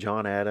got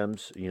John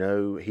Adams.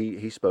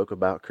 He spoke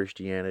about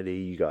Christianity.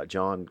 You got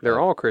John. They're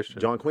all Christian.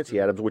 John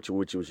Quincy Adams, which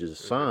was his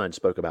son,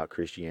 spoke about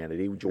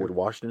Christianity. George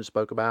Washington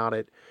spoke about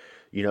it.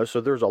 So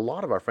there's a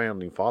lot of our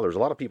founding fathers. A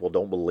lot of people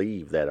don't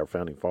believe that our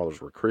founding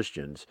fathers were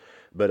Christians,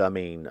 but I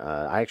mean,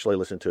 I actually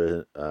listened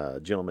to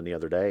a gentleman the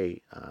other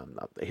day.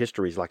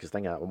 History is like his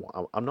thing.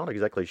 I'm not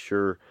exactly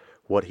sure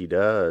what he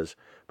does,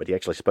 but he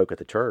actually spoke at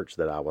the church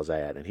that I was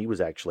at, and he was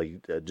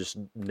actually just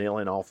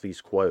nailing off these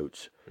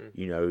quotes.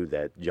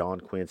 That John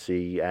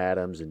Quincy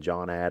Adams and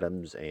John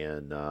Adams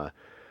and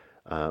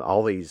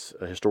all these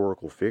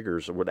historical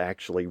figures would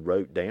actually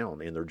wrote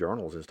down in their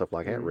journals and stuff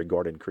like that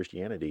regarding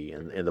Christianity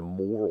and the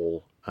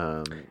moral.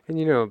 And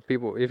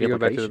people, if you go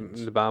back to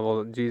the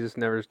Bible, Jesus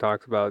never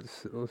talks about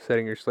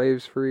setting your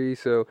slaves free.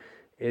 So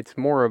it's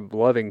more of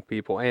loving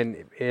people.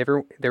 And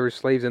there were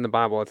slaves in the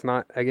Bible. It's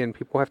not, again,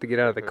 people have to get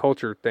out of the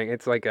culture thing.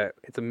 It's like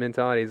it's a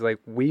mentality. It's like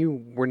we've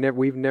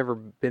never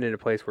been in a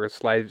place where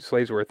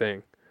slaves were a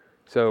thing.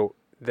 So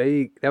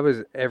that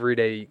was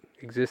everyday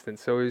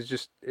existence. So it's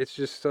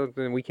just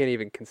something we can't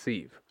even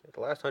conceive. The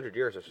last 100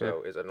 years or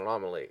so is an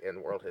anomaly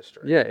in world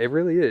history. Yeah, it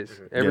really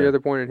is. Every other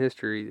point in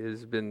history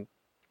has been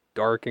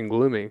dark and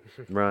gloomy,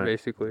 Right.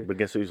 basically. But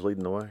guess who's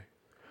leading the way?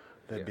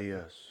 That'd be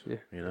us. Yeah.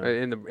 You know?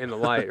 In the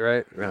light,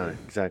 right? Right,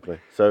 exactly.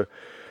 So,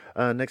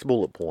 next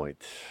bullet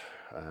point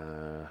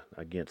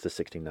against the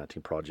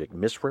 1619 Project,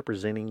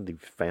 misrepresenting the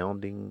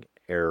founding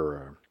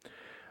era.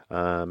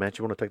 Matt,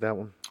 you want to take that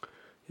one?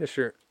 Yeah,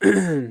 sure.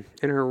 In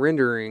her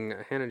rendering,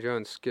 Hannah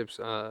Jones skips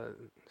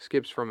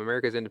from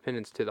America's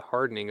independence to the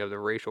hardening of the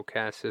racial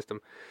caste system.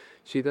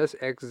 She thus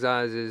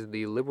excises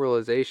the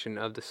liberalization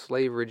of the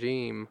slave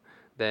regime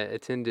that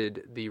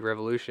attended the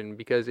revolution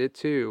because it,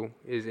 too,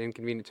 is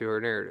inconvenient to her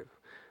narrative.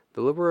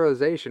 The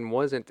liberalization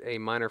wasn't a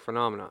minor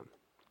phenomenon.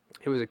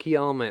 It was a key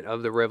element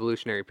of the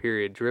revolutionary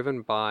period,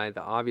 driven by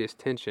the obvious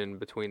tension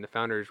between the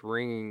founders'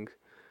 ringing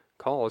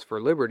calls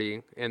for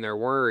liberty and their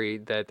worry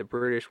that the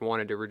British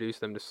wanted to reduce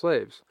them to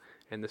slaves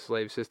and the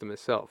slave system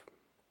itself.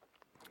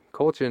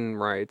 Colchin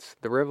writes,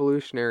 the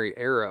revolutionary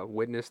era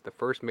witnessed the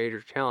first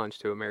major challenge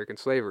to American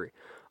slavery.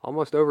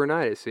 Almost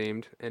overnight, it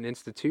seemed, an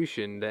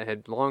institution that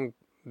had long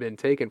been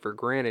taken for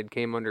granted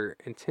came under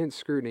intense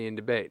scrutiny and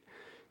debate.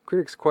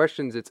 Critics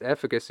questioned its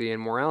efficacy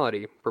and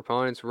morality,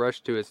 proponents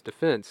rushed to its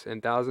defense,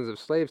 and thousands of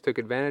slaves took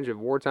advantage of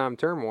wartime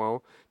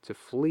turmoil to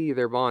flee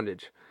their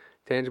bondage.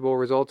 Tangible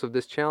results of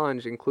this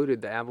challenge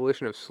included the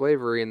abolition of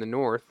slavery in the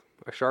North,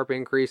 a sharp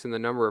increase in the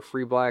number of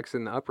free blacks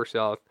in the Upper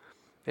South,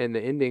 and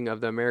the ending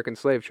of the American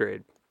slave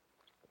trade.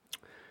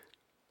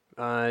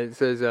 It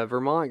says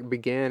Vermont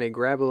began a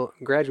gradual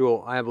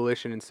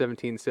abolition in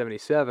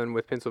 1777,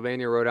 with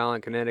Pennsylvania, Rhode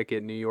Island,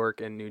 Connecticut, New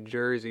York, and New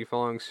Jersey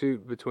following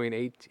suit between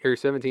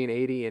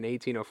 1780 and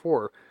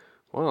 1804.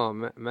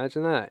 Wow,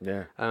 imagine that.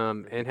 Yeah.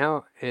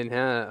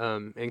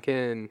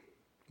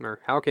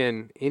 How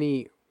can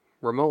any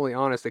remotely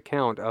honest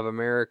account of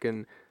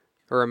America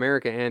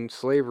and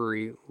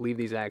slavery leave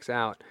these acts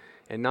out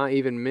and not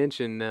even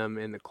mention them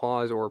in the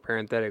clause or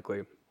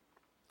parenthetically?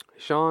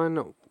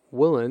 Sean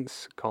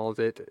Willents calls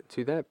it,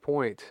 to that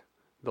point,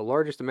 the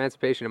largest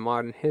emancipation in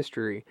modern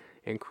history.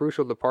 and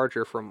crucial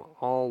departure from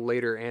all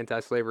later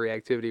anti-slavery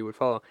activity would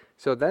follow.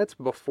 So that's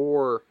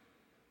before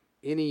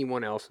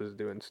anyone else is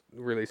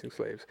releasing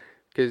slaves.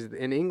 Because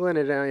in England,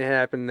 it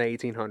happened in the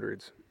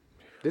 1800s.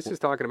 This is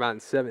talking about in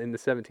the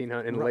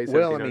 1700s, in the late 1700s.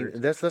 Well, I mean,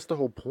 that's the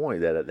whole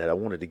point that I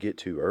wanted to get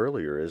to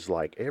earlier is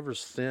like ever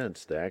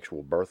since the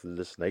actual birth of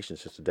this nation,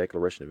 since the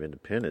Declaration of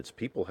Independence,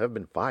 people have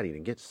been fighting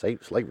against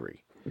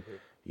slavery. Mm-hmm.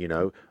 You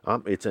know,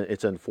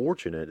 it's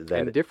unfortunate that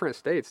in different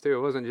states too.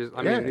 It wasn't just.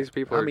 I mean, these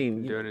people are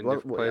doing it in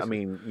different places. I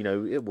mean, you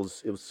know, it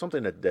was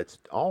something that's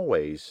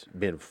always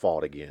been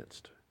fought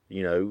against.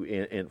 You know,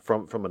 and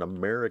from an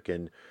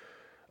American.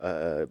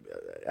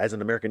 As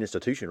an American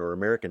institution or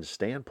American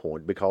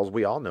standpoint, because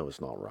we all know it's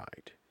not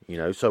right. You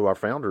know, so our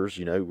founders,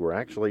 you know, were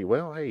actually,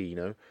 well, hey, you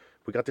know,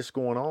 we got this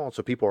going on,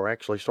 so people are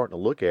actually starting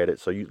to look at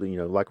it. So you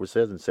know, like we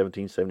said in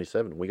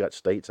 1777, we got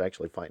states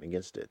actually fighting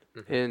against it.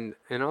 And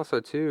also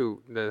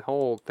too, the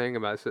whole thing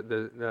about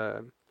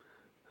the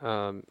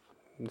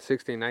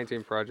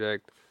 1619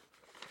 project.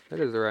 That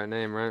is the right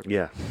name, right?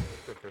 Yeah.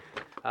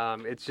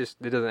 It's just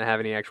it doesn't have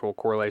any actual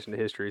correlation to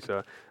history,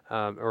 so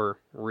or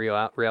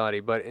reality.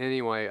 But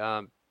anyway,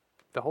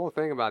 the whole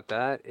thing about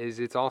that is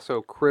it's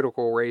also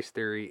critical race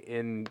theory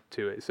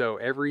into it. So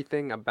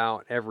everything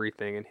about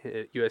everything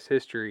in U.S.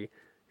 history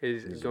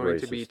is going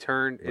racist. to be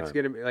turned. It's Right.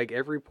 going to be like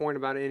every point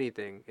about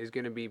anything is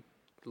going to be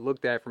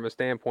looked at from a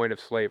standpoint of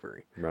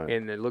slavery, Right.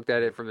 and then looked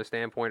at it from the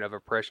standpoint of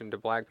oppression to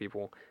black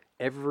people.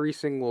 Every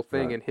single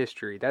thing Right. in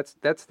history. That's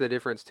the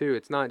difference too.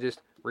 It's not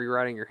just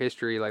rewriting your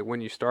history like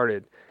when you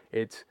started.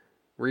 It's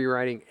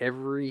rewriting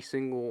every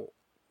single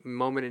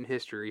moment in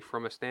history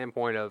from a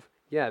standpoint of,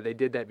 yeah, they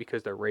did that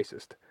because they're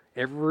racist.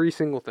 Every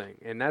single thing.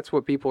 And that's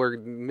what people are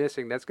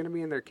missing. That's going to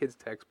be in their kids'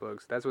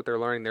 textbooks. That's what they're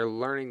learning. They're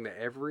learning that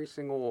every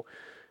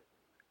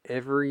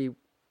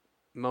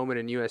moment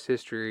in U.S.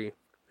 history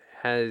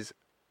has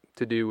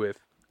to do with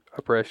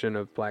oppression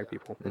of black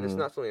people. And it's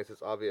not something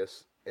that's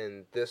obvious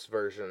in this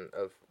version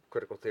of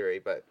critical theory,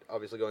 but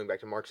obviously going back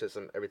to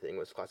Marxism, everything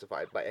was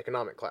classified by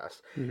economic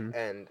class.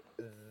 And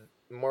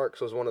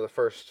Marx was one of the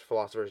first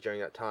philosophers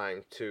during that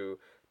time to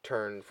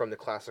turn from the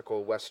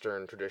classical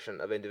Western tradition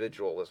of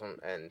individualism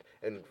and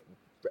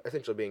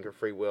essentially being your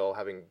free will,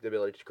 having the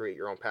ability to create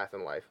your own path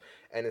in life,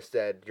 and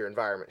instead your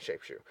environment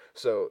shapes you.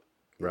 So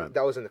Right.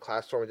 that was in the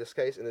class form in this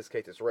case. In this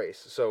case, it's race.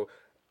 So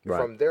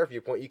from their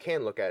viewpoint, you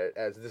can look at it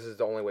as this is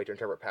the only way to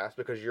interpret past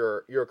because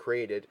you're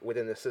created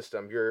within the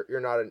system. You're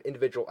not an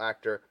individual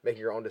actor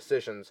making your own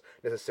decisions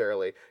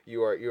necessarily.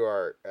 You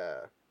are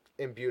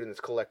imbued in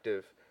this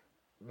collective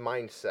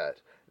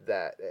mindset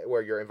that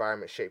where your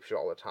environment shapes you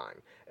all the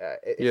time.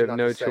 You have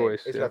no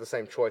choice. It's not the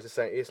same choice.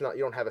 It's not.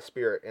 You don't have a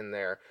spirit in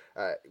there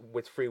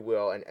with free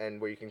will and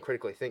where you can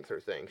critically think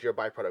through things. You're a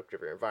byproduct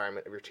of your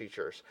environment, of your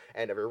teachers,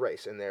 and of your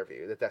race. In their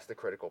view, that's the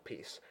critical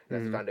piece.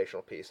 That's the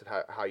foundational piece of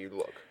how you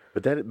look.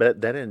 But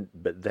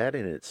that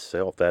in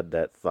itself,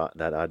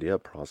 that idea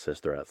process,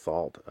 that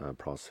thought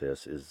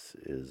process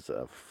is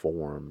a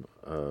form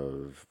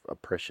of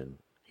oppression.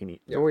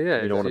 Oh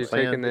yeah, you know what I'm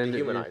saying? It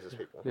dehumanizes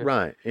people. Yeah.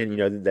 Right, and you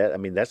know that. I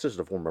mean, that's just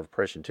a form of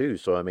oppression too.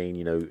 So I mean,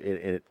 you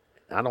know,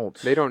 I don't.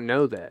 They don't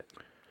know that.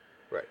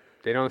 Right.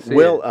 They don't see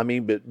Well, it. I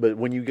mean, but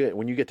when you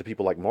get to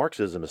people like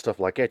Marxism and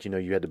stuff like that, you know,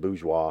 you had the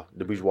bourgeois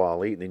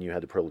elite, and then you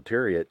had the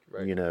proletariat.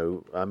 Right. You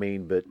know, I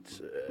mean, but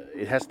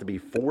it has to be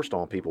forced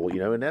on people. You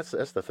know, and that's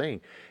the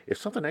thing. If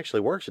something actually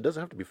works, it doesn't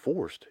have to be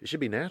forced. It should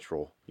be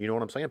natural. You know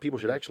what I'm saying? People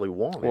should actually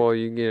want it. Well,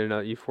 you get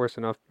enough, you force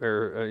enough,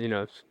 or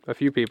a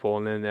few people,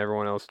 and then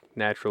everyone else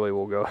naturally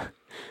will go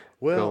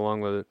along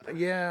with it.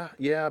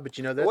 Yeah, but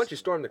you know that's. Once you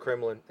storm the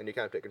Kremlin and you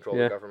kind of take control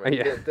Yeah. of the government,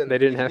 Yeah. then They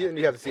didn't have-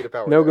 you have the seat of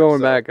power. No there, going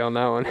so, back on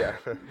that one. Yeah.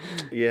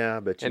 Yeah,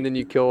 but And then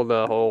you kill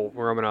the whole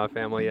Romanov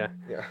family. Yeah,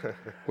 Yeah.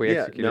 we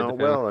executed the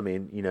family. well, I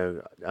mean, you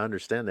know, I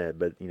understand that,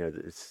 but you know,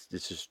 it's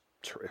just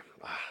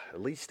at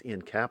least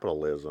in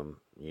capitalism,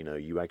 you know,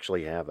 you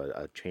actually have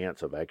a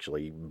chance of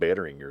actually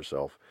bettering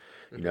yourself.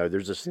 You know,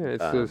 there's this. Yeah,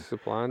 it's the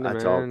supply and I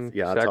demand,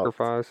 talked-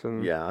 sacrifice,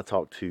 and I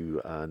talked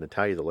to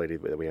Natalia, the lady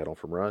that we had on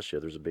from Russia.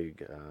 There's a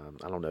big,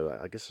 I don't know,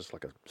 I guess it's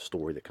like a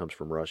story that comes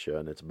from Russia,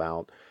 and it's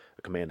about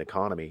a command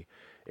economy,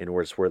 and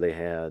it's where they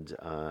had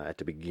at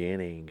the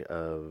beginning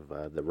of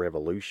the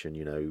revolution,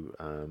 you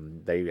know,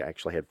 they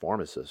actually had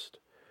pharmacists,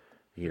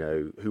 you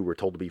know, who were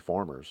told to be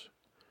farmers.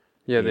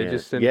 yeah, they And-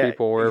 just send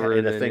people wherever.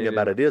 And the they thing needed.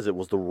 about it is, it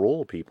was the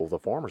rural people, the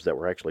farmers, that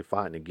were actually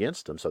fighting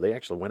against them. So they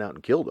actually went out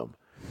and killed them.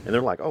 And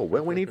they're like, "Oh,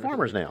 well, we need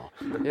farmers now."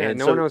 Yeah, and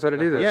no one knows how to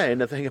do this. Yeah,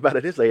 and the thing about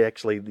it is, they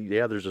actually,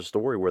 there's a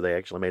story where they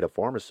actually made a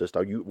pharmacist.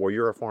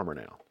 You're a farmer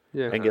now.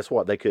 Yeah. And guess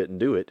what? They couldn't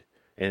do it,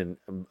 and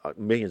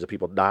millions of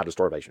people died of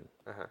starvation.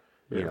 Uh-huh.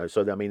 You know,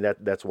 so I mean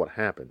that's what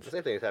happens. The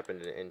same thing has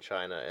happened in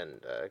China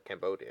and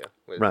Cambodia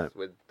with Right.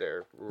 with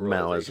their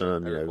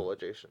Maoism, you know.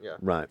 ruralization. Yeah.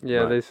 Right. Yeah,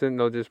 right,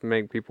 they'll just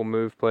make people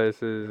move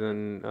places,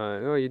 and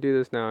oh, you do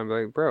this now. I'm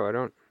like, bro, I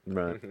don't.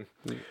 right.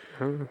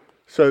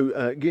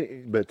 So,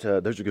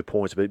 those are good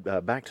points.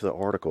 But back to the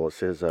article, it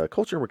says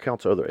culture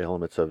recounts other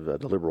elements of the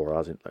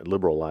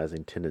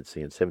liberalizing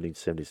tendency. In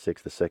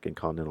 1776, the Second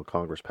Continental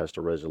Congress passed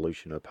a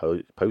resolution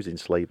opposing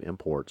slave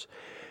imports.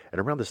 And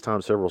around this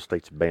time, several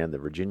states banned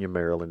them. Virginia,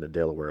 Maryland, and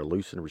Delaware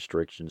loosened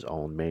restrictions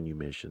on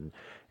manumission.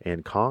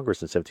 And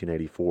Congress in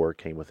 1784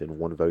 came within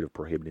one vote of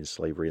prohibiting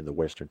slavery in the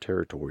Western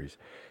Territories.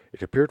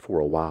 It appeared for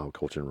a while,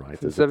 Culture and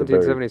Rights. In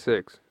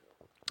 1776.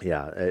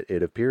 Yeah,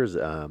 it appears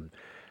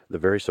the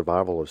very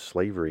survival of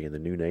slavery in the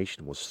new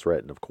nation was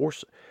threatened. Of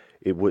course,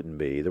 it wouldn't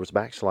be. There was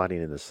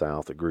backsliding in the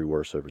South that grew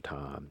worse over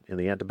time. In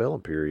the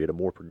antebellum period, a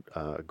more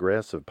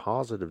aggressive,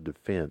 positive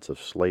defense of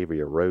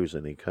slavery arose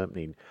in the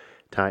accompanying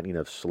tightening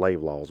of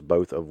slave laws,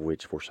 both of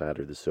which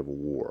foreshadowed the Civil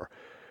War.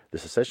 The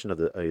secession of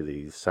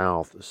the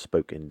South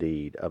spoke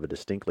indeed of a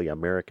distinctly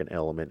American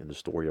element in the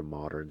story of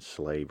modern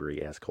slavery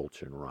as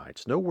culture and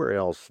rights. Nowhere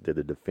else did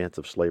the defense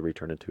of slavery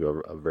turn into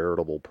a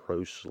veritable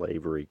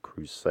pro-slavery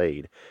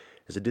crusade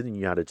as it did in the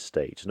United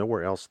States.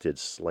 Nowhere else did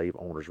slave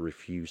owners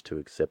refuse to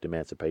accept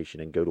emancipation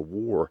and go to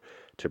war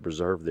to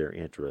preserve their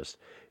interests.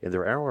 In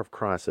their hour of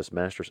crisis,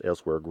 masters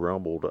elsewhere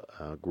grumbled,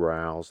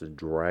 growled, and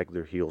dragged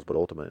their heels, but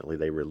ultimately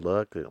they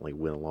reluctantly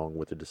went along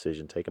with the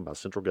decision taken by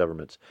central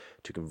governments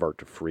to convert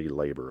to free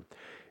labor.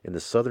 In the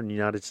southern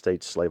United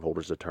States,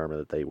 slaveholders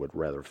determined that they would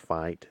rather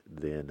fight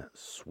than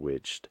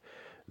switched.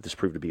 This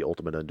proved to be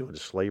ultimate undoing of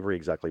slavery,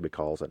 exactly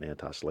because an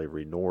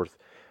anti-slavery North,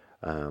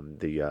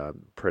 the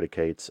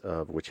predicates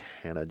of which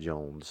Hannah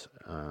Jones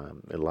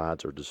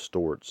elides or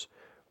distorts,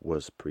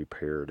 was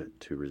prepared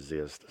to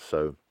resist.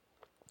 So,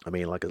 I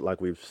mean,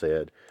 like we've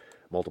said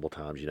multiple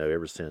times,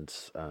 ever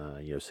since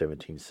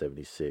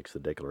 1776, the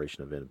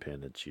Declaration of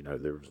Independence,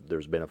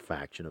 there's been a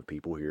faction of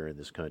people here in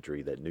this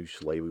country that knew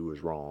slavery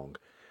was wrong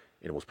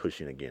and was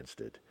pushing against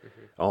it.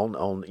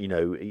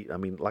 I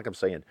mean, like I'm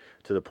saying,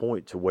 to the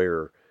point to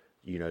where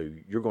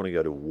you're going to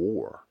go to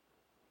war.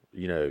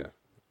 Yeah.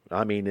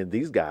 I mean, and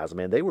these guys,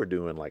 man, they were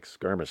doing like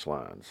skirmish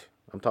lines.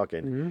 I'm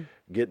talking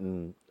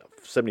getting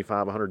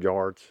 75, 100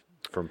 yards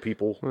from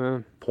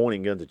people,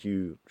 pointing guns at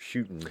you,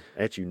 shooting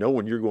at you,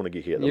 knowing you're going to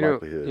get hit. The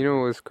likelihood. You know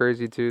what's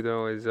crazy too,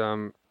 though, is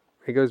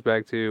it goes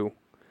back to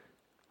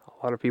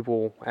a lot of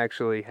people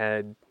actually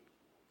had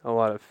a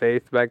lot of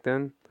faith back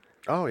then.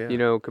 Oh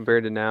yeah.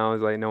 Compared to now,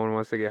 is like no one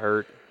wants to get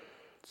hurt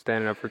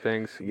standing up for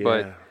things. Yeah.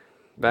 But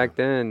back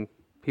then,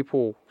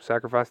 people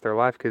sacrificed their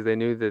life because they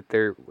knew that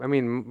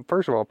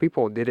first of all,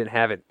 people didn't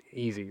have it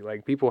easy.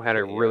 Like, people had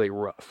it really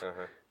rough.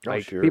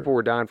 Like, people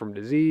were dying from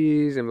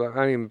disease,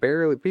 and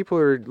barely. People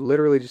are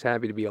literally just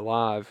happy to be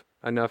alive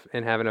enough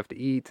and have enough to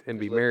eat and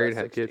be married,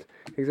 have kids.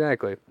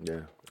 Exactly.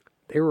 Yeah.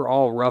 They were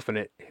all roughing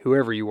it,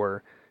 whoever you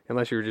were,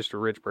 unless you were just a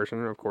rich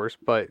person, of course.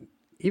 But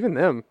even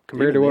them,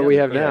 compared to what we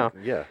have now.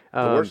 Yeah.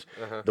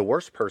 The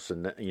worst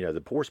person,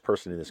 the poorest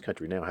person in this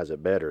country now has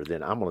it better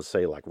than, I'm going to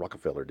say, like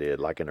Rockefeller did,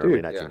 like in the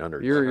early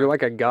 1900s. You're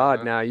like a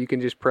god now. You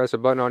can just press a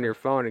button on your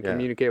phone and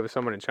communicate with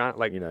someone in China.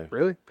 Like,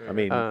 really? I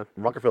mean,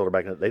 Rockefeller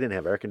back then, they didn't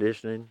have air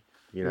conditioning.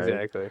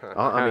 Exactly.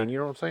 I mean, you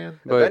know what I'm saying?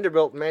 The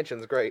Vanderbilt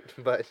mansion's great,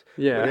 but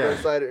when you go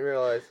inside it and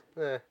realize,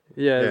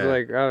 it's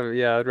like,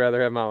 I'd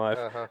rather have my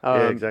life.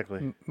 Yeah,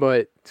 exactly.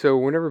 But so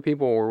whenever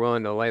people were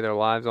willing to lay their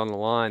lives on the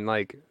line,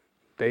 like,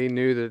 they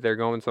knew that they're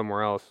going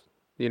somewhere else.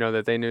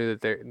 That they knew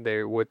that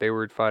they what they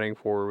were fighting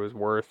for was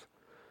worth,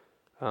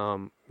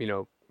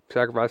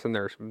 sacrificing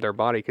their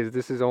body, because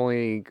this is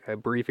only a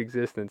brief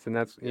existence, and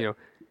that's a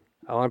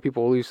lot of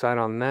people lose sight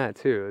on that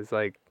too. It's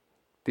like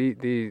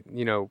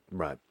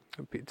right.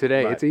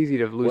 Today, it's easy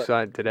to lose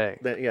sight today.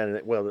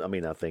 Well, I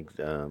mean, I think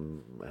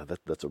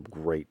that's a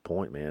great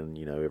point, man.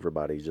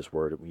 Everybody's just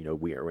worried.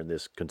 We are in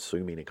this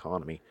consuming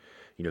economy.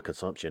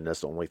 Consumption,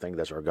 that's the only thing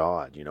that's our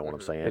God. You know what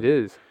I'm saying? It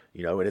is.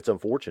 And it's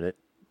unfortunate.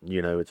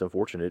 It's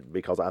unfortunate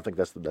because I think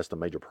that's the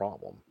major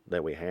problem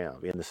that we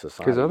have in the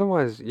society. Because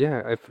otherwise,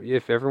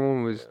 if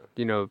everyone was,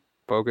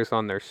 focused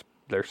on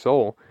their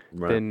soul,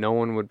 then no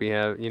one would be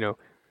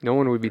no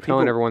one would be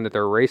telling everyone that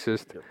they're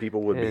racist.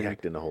 People would be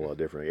acting a whole lot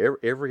differently.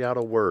 Every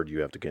idle word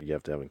you have to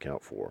have an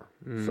account for.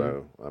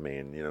 So, I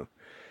mean,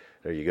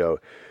 there you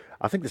go.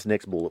 I think this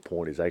next bullet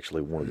point is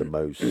actually one of the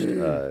most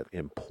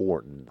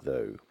important,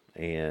 though,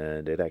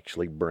 and it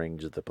actually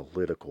brings the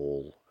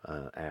political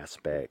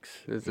aspects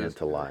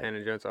into light.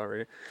 Hannah Jones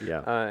already.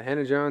 Yeah.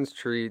 Hannah Jones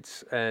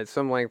treats at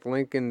some length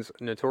Lincoln's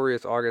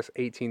notorious August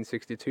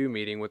 1862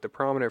 meeting with the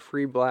prominent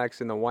free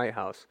blacks in the White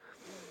House.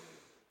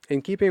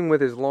 In keeping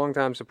with his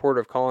longtime support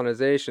of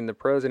colonization, the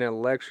president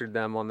lectured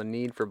them on the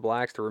need for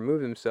blacks to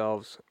remove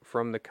themselves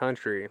from the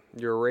country.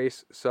 Your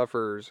race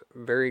suffers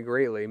very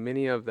greatly,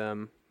 many of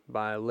them,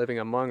 by living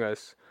among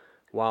us,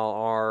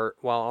 while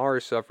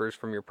ours suffers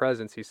from your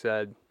presence, he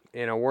said.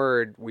 In a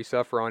word, we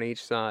suffer on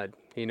each side.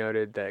 He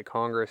noted that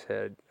Congress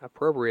had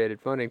appropriated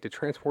funding to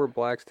transport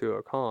blacks to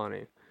a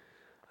colony.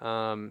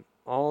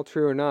 All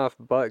true enough,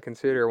 but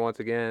consider once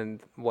again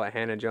what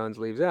Hannah Jones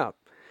leaves out.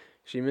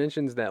 She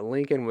mentions that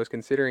Lincoln was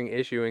considering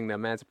issuing the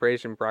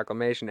Emancipation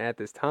Proclamation at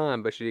this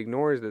time, but she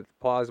ignores the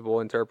plausible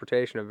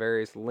interpretation of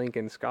various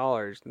Lincoln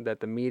scholars that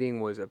the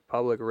meeting was a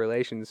public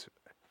relations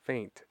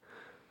feint.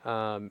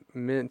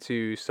 meant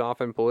to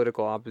soften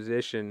political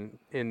opposition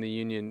in the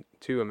Union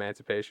to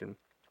emancipation.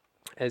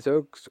 As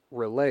Oakes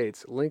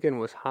relates, Lincoln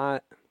was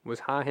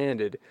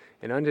high-handed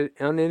and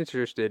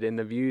uninterested in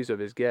the views of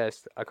his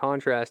guests, a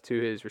contrast to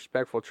his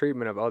respectful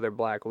treatment of other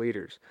black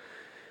leaders.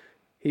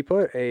 He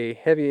put a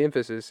heavy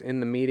emphasis in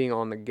the meeting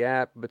on the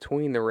gap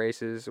between the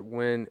races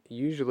when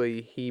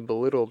usually he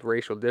belittled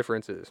racial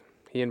differences.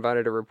 He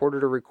invited a reporter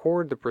to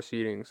record the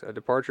proceedings, a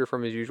departure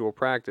from his usual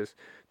practice,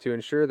 to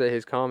ensure that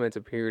his comments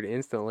appeared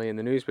instantly in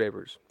the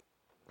newspapers.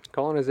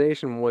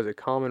 Colonization was a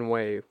common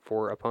way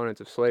for opponents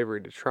of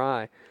slavery to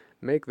try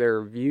make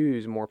their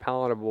views more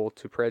palatable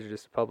to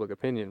prejudiced public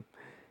opinion.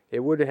 It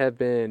would have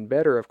been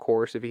better, of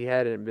course, if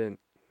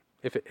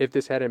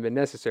this hadn't been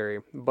necessary,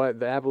 but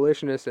the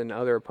abolitionists and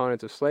other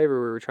opponents of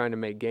slavery were trying to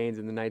make gains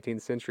in the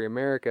 19th century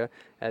America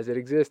as it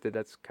existed.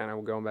 That's kind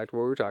of going back to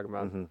what we were talking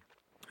about.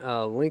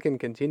 Mm-hmm. Lincoln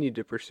continued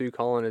to pursue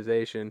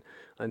colonization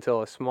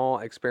until a small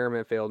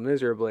experiment failed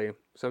miserably.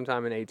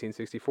 Sometime in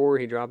 1864,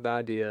 he dropped the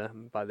idea.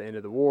 By the end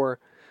of the war,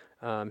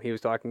 he was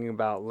talking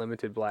about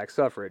limited black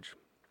suffrage.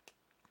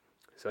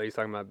 So he's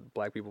talking about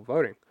black people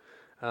voting.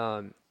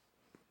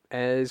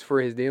 As for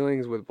his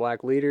dealings with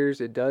black leaders,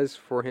 it does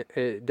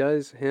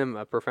him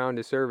a profound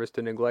disservice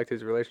to neglect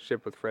his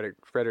relationship with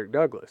Frederick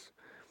Douglass.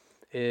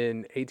 In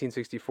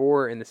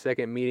 1864, in the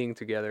second meeting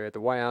together at the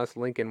White House,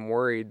 Lincoln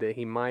worried that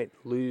he might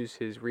lose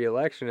his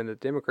re-election and the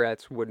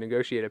Democrats would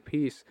negotiate a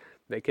peace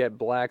that kept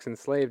blacks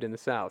enslaved in the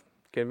South.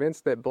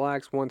 Convinced that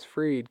blacks once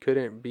freed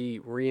couldn't be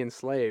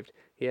re-enslaved,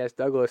 he asked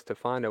Douglass to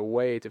find a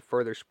way to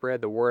further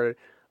spread the word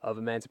of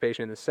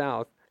emancipation in the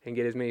South and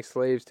get as many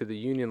slaves to the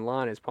Union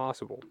line as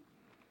possible.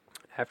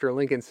 After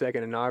Lincoln's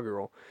second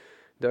inaugural,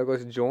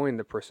 Douglass joined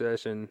the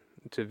procession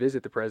to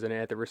visit the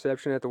president at the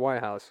reception at the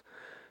White House,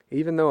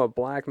 even though a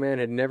black man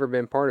had never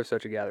been part of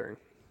such a gathering.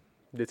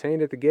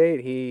 Detained at the gate,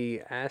 he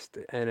asked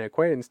an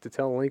acquaintance to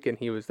tell Lincoln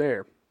he was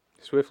there.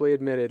 Swiftly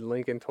admitted,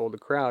 Lincoln told the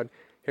crowd,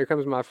 "Here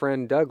comes my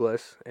friend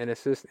Douglass," and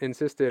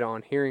insisted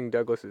on hearing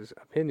Douglass's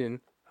opinion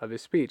of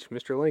his speech.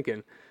 Mr.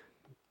 Lincoln,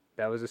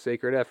 that was a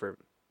sacred effort.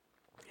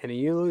 In a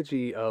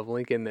eulogy of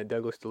Lincoln that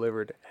Douglass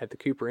delivered at the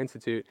Cooper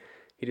Institute,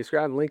 he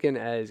described Lincoln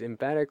as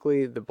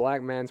emphatically the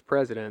black man's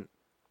president.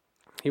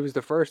 He was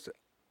the first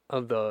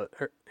of the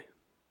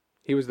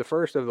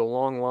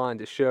long line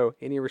to show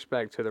any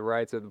respect to the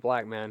rights of the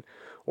black man,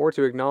 or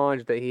to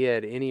acknowledge that he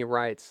had any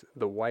rights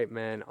the white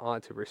man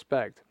ought to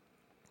respect.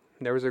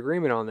 There was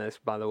agreement on this,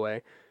 by the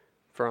way,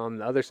 from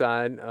the other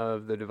side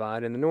of the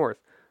divide in the North.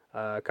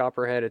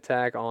 Copperhead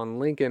attack on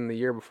Lincoln the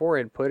year before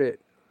had put it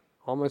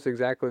almost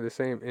exactly the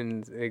same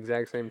in the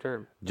exact same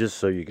term. Just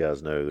so you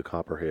guys know, the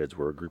Copperheads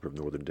were a group of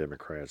Northern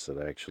Democrats that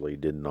actually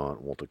did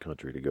not want the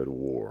country to go to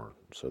war.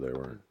 So they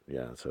were,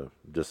 I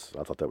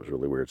thought that was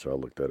really weird. So I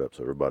looked that up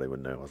so everybody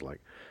would know. I was like,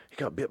 "You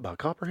got bit by a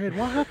Copperhead?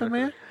 What happened,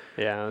 man?"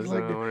 Yeah, I was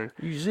like,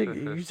 you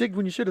zigged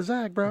when you should have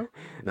zagged, bro.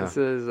 No. This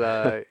is,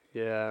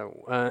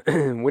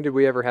 when did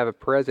we ever have a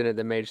president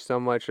that made so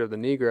much of the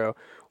Negro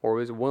or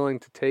was willing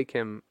to take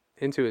him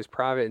into his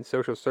private and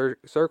social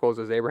circles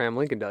as Abraham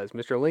Lincoln does?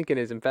 Mr. Lincoln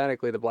is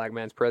emphatically the black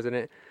man's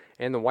president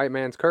and the white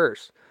man's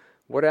curse.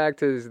 What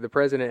act has the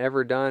president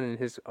ever done in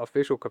his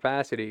official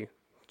capacity,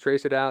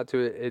 trace it out to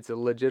its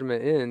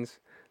legitimate ends,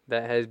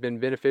 that has been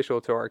beneficial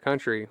to our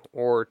country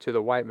or to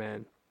the white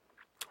man?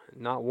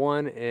 Not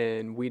one,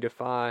 and we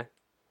defy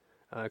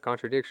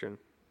contradiction.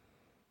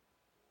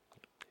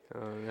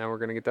 Now we're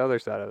going to get the other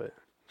side of it.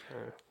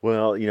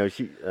 Well,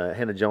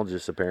 Hannah Jones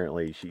just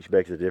apparently, she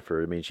begs to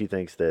differ. I mean, she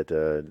thinks that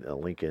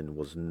Lincoln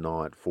was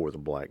not for the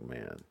black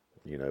man,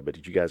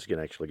 but you guys can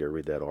actually go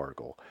read that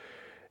article.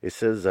 It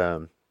says,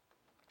 to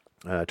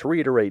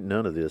reiterate,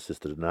 none of this is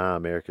to deny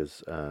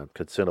America's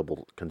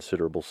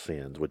considerable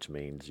sins, which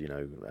means,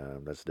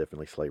 that's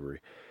definitely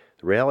slavery.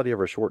 The reality of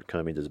our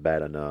shortcomings is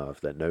bad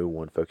enough that no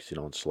one focusing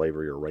on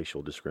slavery or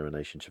racial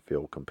discrimination should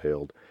feel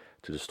compelled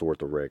to distort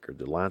the record.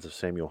 The lines of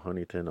Samuel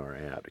Huntington are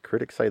apt.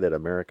 Critics say that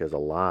America is a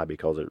lie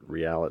because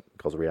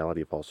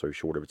reality falls so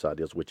short of its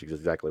ideals, which is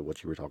exactly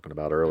what you were talking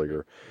about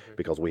earlier,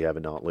 because we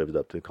have not lived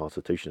up to the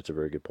Constitution. It's a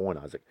very good point,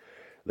 Isaac.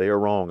 They are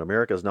wrong.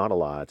 America is not a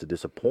lie. It's a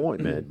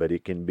disappointment, but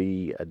it can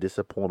be a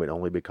disappointment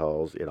only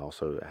because it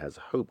also has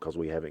hope, because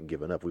we haven't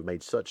given up. We've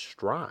made such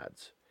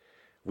strides.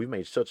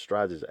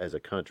 As a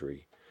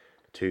country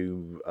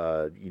to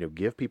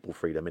give people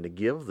freedom and to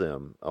give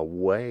them a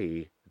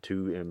way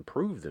to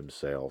improve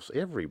themselves.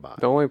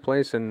 Everybody. The only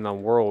place in the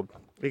world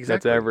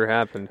that's ever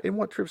happened. And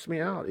what trips me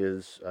out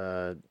is,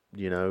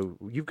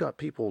 you've got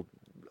people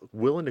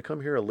willing to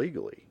come here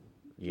illegally.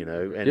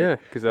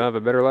 Because they'll have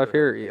a better life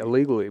here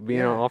illegally,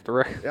 being off the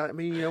record. I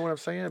mean, you know what I'm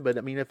saying? But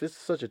I mean, if this is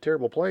such a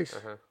terrible place,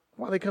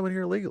 why are they coming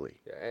here illegally?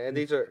 Yeah, and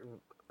these are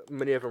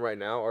many of them right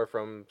now are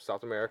from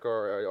South America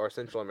or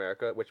Central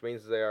America, which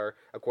means they are,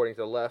 according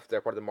to the left,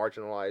 they're part of the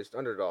marginalized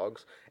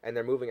underdogs, and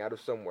they're moving out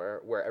of somewhere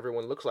where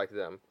everyone looks like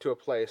them to a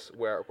place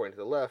where, according to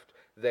the left,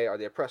 they are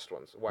the oppressed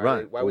ones.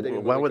 Why would they be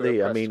Why would moving to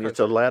they? an I mean, oppressed it's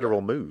a country?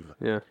 lateral move.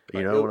 Yeah.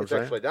 You know what I'm It's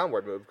saying? actually a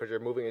downward move because you're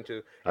moving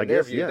into, I in their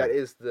guess, view, yeah. that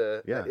is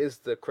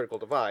the critical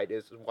divide,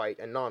 is white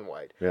and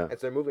non-white. Yeah. And so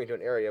they're moving to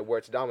an area where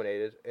it's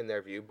dominated, in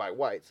their view, by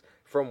whites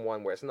from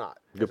one where it's not.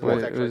 Good So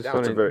point. that's actually It's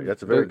downward. funny,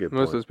 That's a very good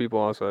Most of point. those people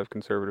also have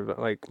conservative,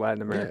 like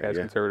Latin America has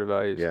yeah. conservative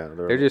values. Yeah,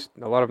 They're just,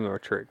 a lot of them are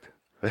tricked.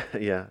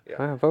 yeah.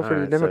 Ah, vote for the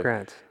Alright, so-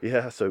 Democrats.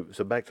 Yeah, so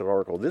back to the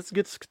article. This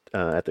gets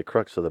at the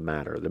crux of the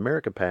matter. The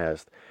American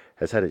past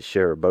has had its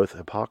share of both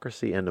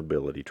hypocrisy and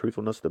nobility.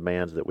 Truthfulness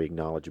demands that we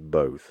acknowledge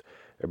both.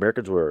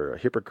 Americans were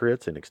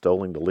hypocrites in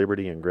extolling the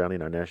liberty and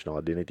grounding our national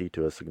identity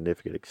to a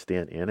significant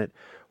extent in it,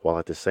 while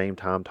at the same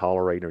time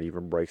tolerating or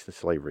even embracing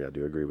slavery. I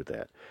do agree with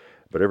that.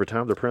 But over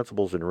time, the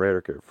principles and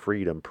rhetoric of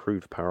freedom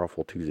proved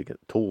powerful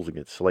tools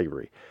against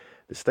slavery.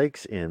 The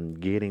stakes in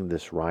getting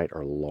this right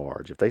are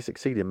large. If they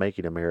succeed in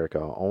making America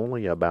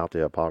only about the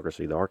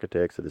hypocrisy, the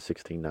architects of the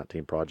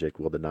 1619 Project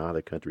will deny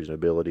the country's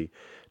nobility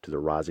to the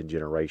rising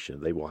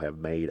generation. They will have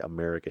made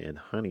America, in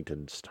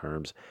Huntington's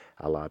terms,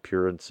 a lie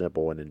pure and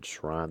simple, and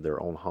enshrined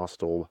their own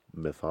hostile,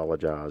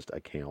 mythologized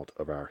account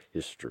of our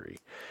history.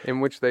 In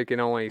which they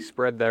can only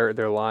spread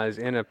their lies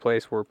in a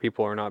place where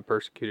people are not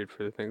persecuted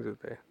for the things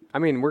that they. I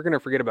mean, we're going to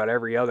forget about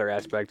every other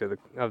aspect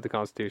of the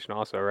Constitution,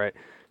 also, right?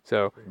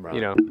 So, Right.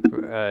 you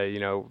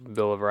know,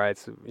 Bill of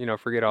Rights,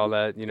 forget all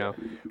that, because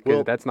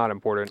Well- that's not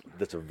important.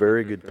 That's a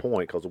very good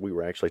point, because we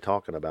were actually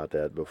talking about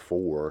that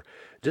before.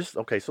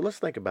 Okay, so let's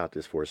think about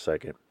this for a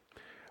second.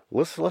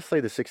 Let's say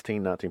the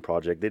 1619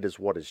 Project, it is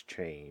what has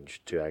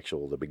changed to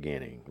the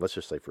beginning. Let's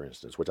just say, for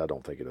instance, which I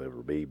don't think it'll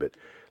ever be, but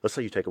let's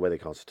say you take away the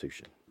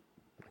Constitution,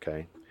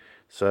 okay?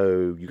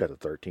 So you got the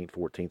 13th,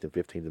 14th, and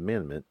 15th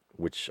Amendment,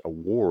 which a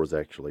war was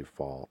actually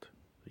fought,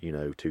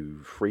 to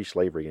free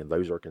slavery, and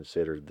those are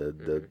considered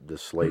the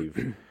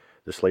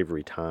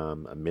slavery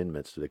time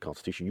amendments to the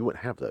Constitution. You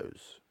wouldn't have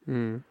those.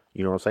 Mm.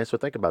 You know what I'm saying? So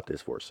think about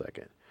this for a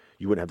second.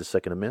 You wouldn't have the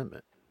Second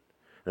Amendment.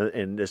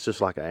 And it's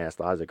just like I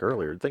asked Isaac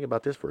earlier. Think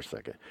about this for a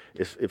second.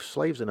 If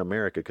slaves in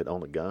America could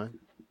own a gun,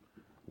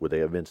 would they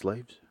have been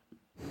slaves?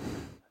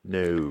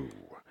 No.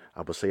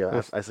 I would say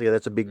I say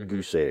that's a big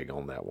goose egg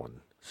on that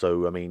one.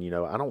 So I mean,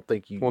 I don't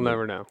think you. We'll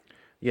never know.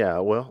 Yeah.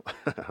 Well,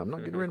 I'm not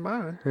getting rid of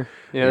mine.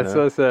 Yeah, that's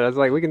what I said. I was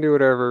like, we can do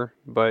whatever,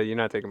 but you're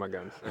not taking my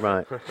guns.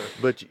 Right.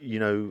 But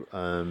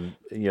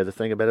the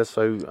thing about it.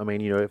 So I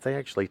mean, if they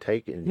actually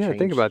take it and Yeah, change,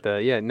 think about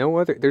that. Yeah, no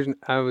other.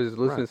 I was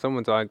listening to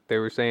someone talk. They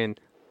were saying,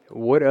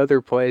 what other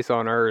place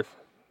on earth?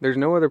 There's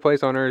no other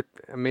place on earth,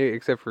 maybe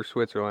except for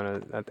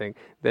Switzerland, I think,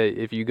 that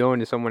if you go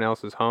into someone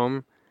else's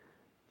home,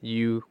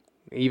 you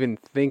even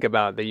think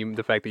about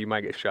the fact that you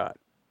might get shot.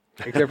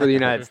 Except for the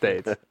United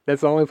States.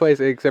 That's the only place,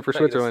 except for It's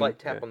like Switzerland. a slight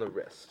tap on the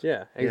wrist.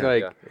 Yeah,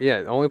 Yeah.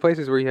 the only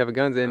places where you have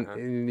guns,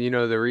 and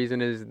the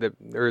reason is the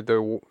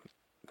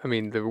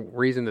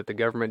reason that the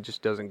government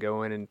just doesn't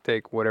go in and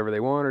take whatever they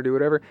want or do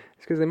whatever is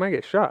because they might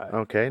get shot.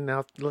 Okay,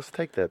 now let's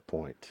take that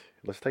point.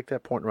 Let's take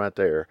that point right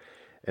there,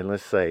 and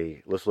let's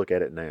look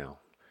at it now.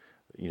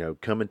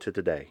 Coming to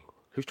today,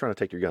 who's trying to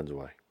take your guns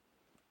away?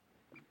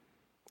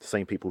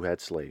 Same people who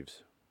had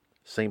slaves,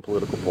 same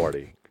political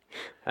party.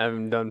 I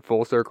haven't done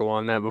full circle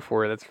on that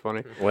before. That's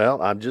funny.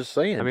 Well, I'm just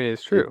saying. I mean,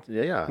 it's true.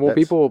 Yeah. Well,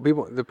 people.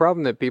 The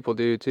problem that people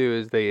do too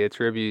is they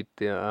attribute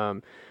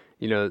the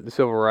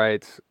civil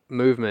rights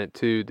movement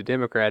to the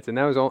Democrats, and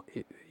that was all.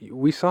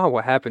 We saw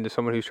what happened to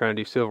someone who's trying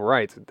to do civil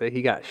rights. That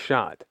he got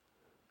shot.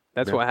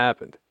 That's what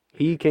happened.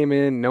 He came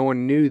in. No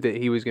one knew that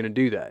he was going to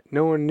do that.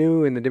 No one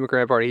knew in the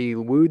Democratic Party. He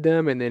wooed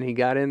them, and then he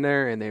got in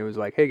there, and they was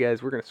like, "Hey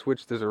guys, we're going to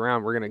switch this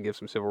around. We're going to give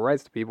some civil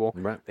rights to people."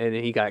 Right. And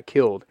he got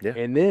killed. Yeah.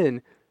 And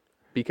then,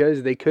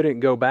 because they couldn't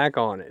go back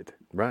on it,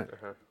 Right.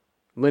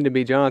 Lyndon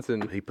B.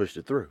 Johnson He pushed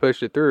it through.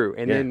 pushed it through,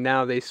 and Yeah. then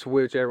now they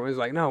switch. Everyone's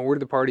like, "No, we're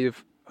the party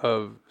of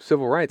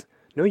civil rights."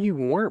 No, you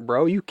weren't,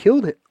 bro. You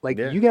killed it. Like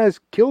Yeah. you guys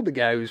killed the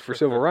guy who's for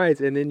civil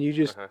rights, and then you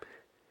just.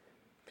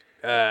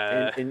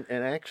 And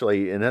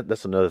actually,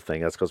 that's another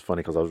thing. That's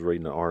funny because I was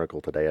reading an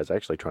article today. I was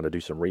actually trying to do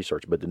some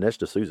research, but Dinesh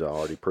D'Souza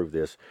already proved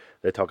this.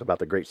 They talk about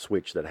the great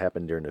switch that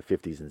happened during the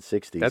 50s and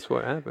 60s. That's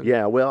what happened.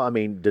 Yeah, well, I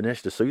mean,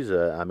 Dinesh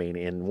D'Souza,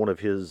 in one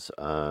of his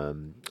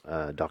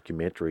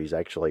documentaries,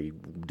 actually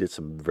did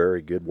some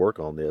very good work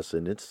on this,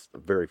 and it's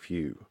very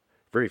few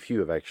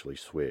have actually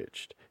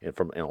switched, and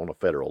on a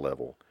federal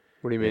level.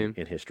 What do you mean?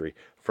 In history,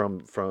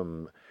 from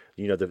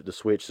the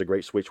switch, the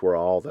great switch where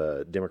all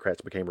the Democrats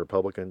became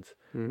Republicans.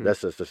 Mm-hmm. That's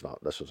just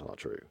not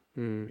true.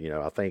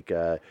 I think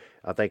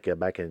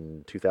back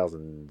in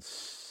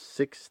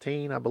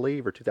 2016, I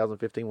believe, or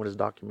 2015, when his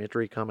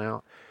documentary come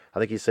out, I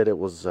think he said it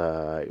was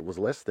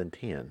less than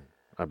 10,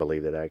 I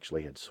believe, that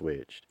actually had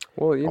switched.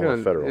 Well, on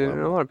a federal and a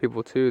level. lot of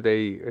people too.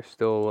 They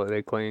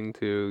cling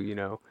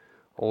to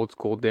old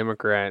school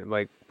Democrat.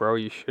 Like, bro,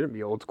 you shouldn't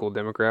be old school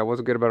Democrat.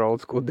 What's good about old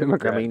school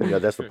Democrat? I mean,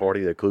 that's the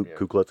party of the Ku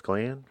Klux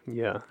Klan.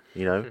 yeah,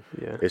 Yeah.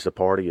 it's a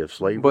party of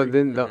slavery. But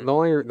then the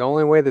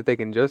only way that they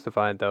can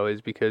justify it though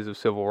is because of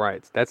civil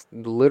rights. That's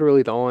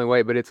literally the only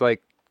way. But it's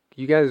like,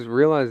 you guys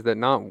realize that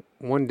not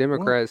one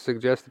Democrat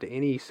suggested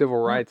any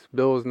civil rights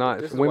bills, not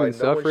This is women's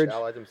why no suffrage. one should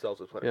ally themselves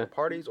with political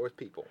parties or with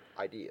people,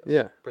 ideas,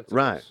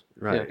 principles.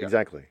 Right,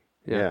 exactly.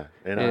 Yeah.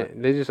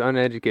 And they're just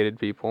uneducated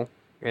people,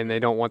 and they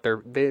don't want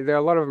a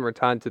lot of them are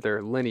tied to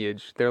their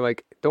lineage. They're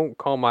like, don't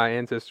call my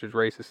ancestors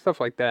racist, stuff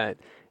like that.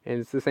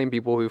 And it's the same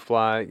people who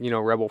fly,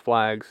 rebel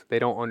flags. They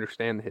don't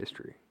understand the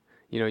history.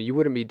 You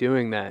wouldn't be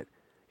doing that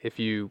if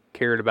you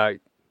cared about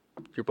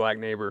your black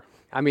neighbor.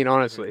 I mean,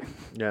 honestly.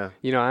 Yeah.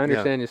 I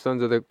understand you're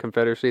sons of the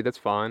Confederacy. That's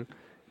fine.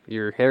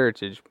 Your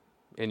heritage,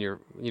 and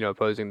you're,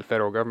 opposing the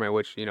federal government,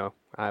 which,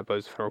 I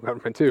oppose the federal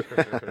government too.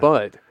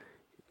 But,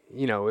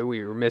 we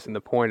were missing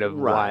the point of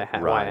why it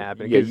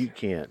happened. Yeah, you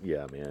can't.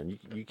 Yeah, man.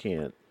 You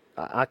can't.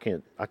 I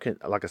can't.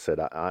 Like I said,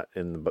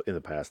 in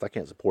the past, I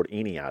can't support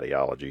any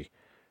ideology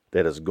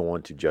that is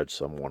going to judge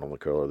someone on the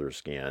color of their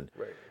skin,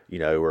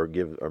 or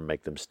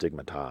make them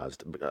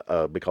stigmatized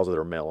because of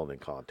their melanin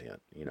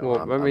content.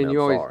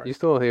 Well, you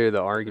still hear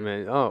the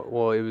argument. Oh,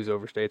 well, it was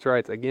over states'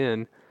 rights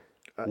again.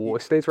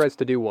 States' rights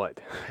to do what?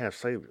 Have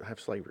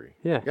slavery.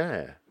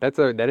 Yeah.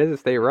 That is a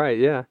state right.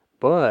 Yeah,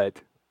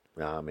 but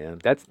nah,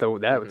 man. That's the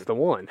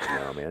one.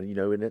 Nah, man.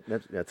 And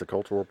that's a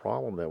cultural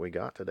problem that we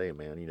got today,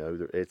 man.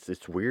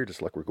 It's weird.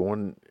 It's like we're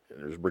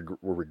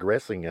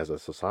regressing as a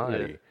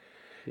society.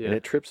 Yeah. And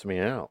it trips me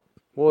out.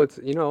 Well, it's,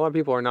 a lot of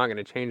people are not going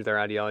to change their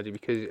ideology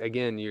because,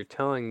 again, you're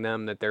telling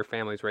them that their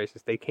family's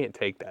racist. They can't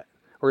take that.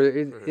 Or,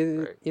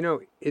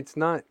 it's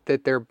not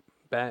that they're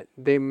bad.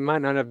 They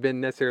might not have been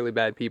necessarily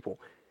bad people.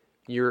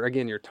 You're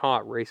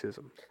taught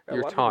racism.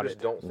 You're taught it.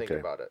 Don't think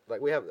about it.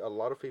 Like, we have a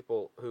lot of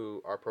people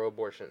who are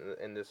pro-abortion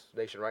in this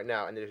nation right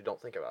now, and they just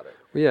don't think about it.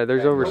 Well, yeah,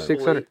 there's over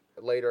 600.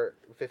 Later,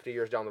 50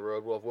 years down the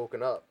road, we'll have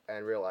woken up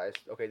and realized,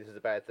 okay, this is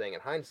a bad thing. In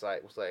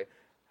hindsight, we'll say,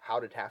 why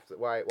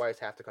is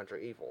half the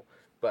country evil?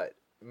 But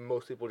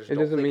most people just don't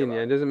think about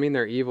it. It doesn't mean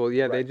they're evil.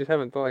 Yeah, they just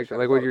haven't thought,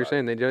 like what you were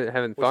saying. They just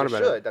haven't thought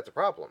about it. That's a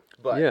problem.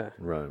 But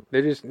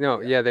they just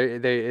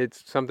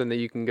it's something that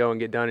you can go and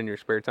get done in your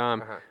spare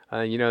time.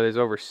 There's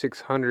over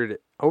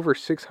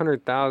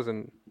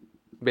 600,000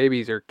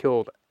 babies are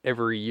killed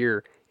every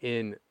year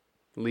in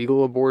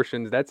legal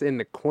abortions. That's in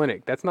the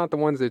clinic. That's not the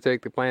ones that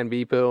take the Plan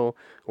B pill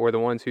or the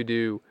ones who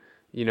do,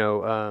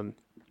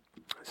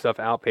 stuff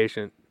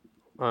outpatient.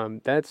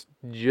 That's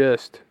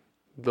just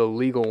the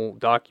legal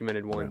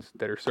documented ones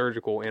that are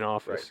surgical in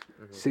office.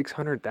 Right.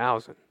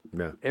 600,000.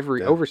 Yeah.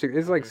 Over six.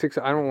 It's like six.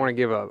 I don't want to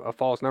give a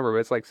false number, but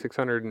it's like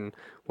 600 and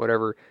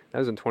whatever. That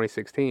was in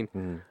 2016.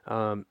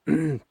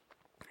 And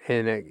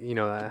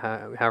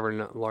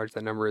however large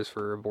that number is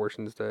for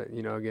abortions,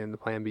 again, the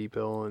Plan B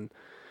pill and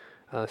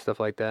stuff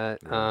like that.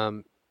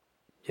 And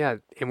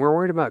we're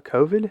worried about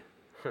COVID.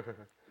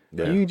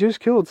 You just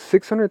killed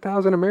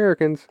 600,000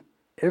 Americans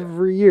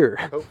every year.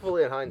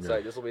 Hopefully, in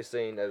hindsight, this will be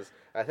seen as,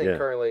 I think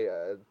currently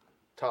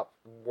top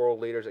world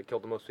leaders that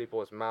killed the most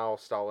people is Mao,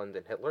 Stalin,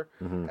 and Hitler.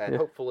 And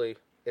hopefully,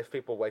 if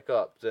people wake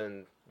up,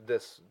 then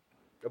this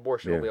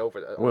abortion will be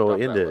over. Well,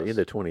 in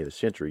the 20th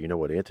century,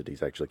 what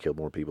entities actually killed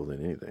more people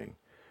than anything?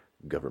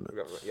 Government.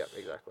 Yeah,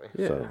 exactly.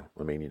 Yeah. So,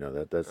 I mean,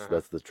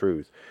 that's the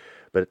truth.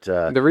 But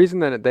the rereason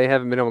that they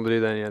haven't been able to do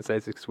that in the United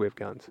States is because we have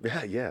guns.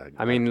 Yeah.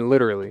 I mean,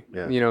 literally.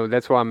 Yeah.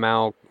 That's why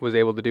Mao was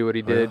able to do what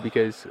he did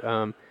because,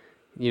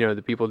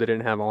 the people that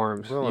didn't have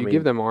arms. Well,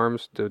 give them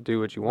arms to do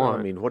what you want.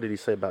 I mean, what did he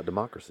say about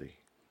democracy?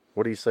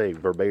 What did he say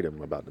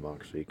verbatim about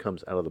democracy? It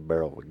comes out of the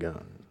barrel of a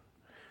gun.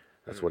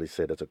 That's what he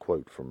said. That's a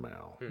quote from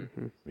Mao.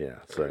 Mm-hmm. Yeah.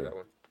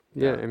 So.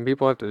 Yeah, and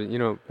people have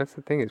to, that's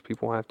the thing is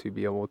people have to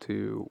be able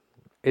to.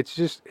 It's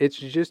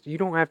just you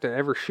don't have to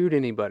ever shoot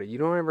anybody. You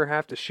don't ever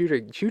have to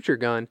shoot your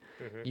gun.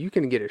 You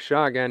can get a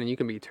shotgun and you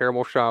can be a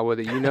terrible shot with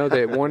it. You know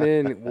that one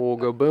end will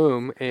go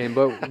boom,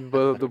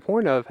 but the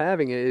point of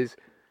having it is,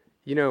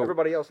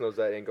 everybody else knows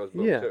that end goes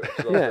boom too.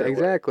 So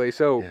exactly.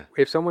 So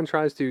if someone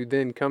tries to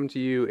then come to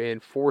you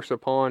and force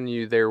upon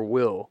you their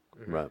will,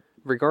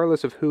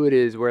 regardless of who it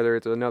is, whether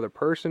it's another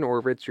person or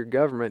if it's your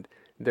government,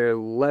 they're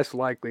less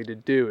likely to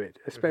do it,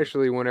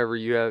 especially whenever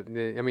you have,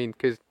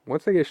 because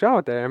once they get shot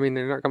with that,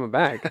 they're not coming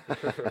back,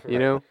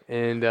 and,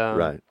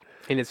 and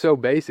it's so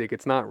basic.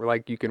 It's not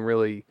like you can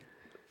really,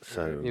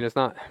 it's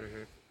not,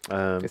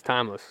 it's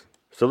timeless.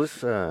 So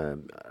let's,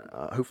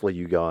 hopefully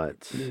you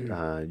got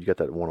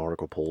that one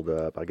article pulled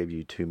up. I gave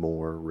you two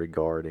more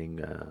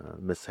regarding,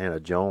 Miss Hannah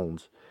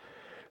Jones.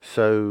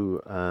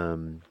 So,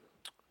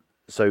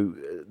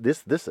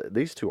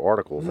 these two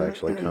articles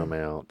actually come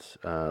out.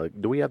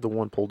 Do we have the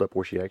one pulled up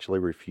where she actually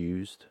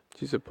refused?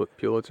 She's a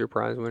Pulitzer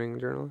Prize winning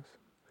journalist.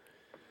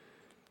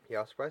 Yeah,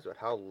 I was surprised about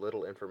how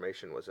little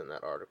information was in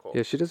that article.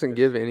 Yeah, she doesn't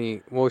give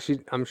any. Well,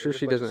 I'm sure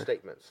she doesn't.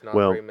 Statements, not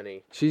very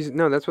many.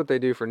 That's what they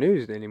do for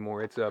news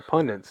anymore. It's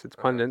pundits. It's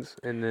pundits,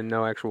 and then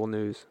no actual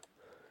news.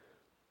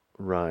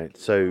 Right.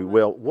 So,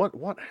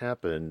 what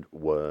happened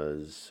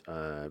was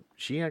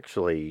she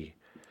actually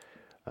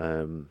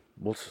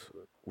Well,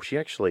 she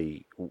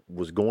actually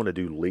was going to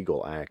do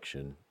legal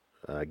action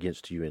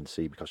against UNC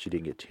because she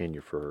didn't get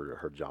tenure for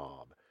her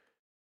job,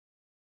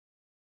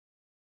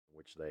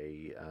 which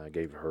they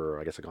gave her,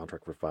 I guess, a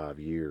contract for 5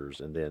 years,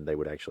 and then they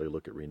would actually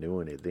look at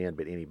renewing it then.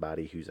 But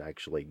anybody who's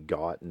actually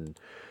gotten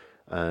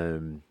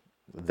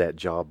that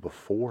job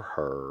before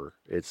her,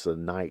 it's a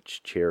Knight's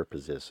chair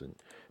position.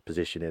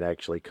 It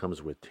actually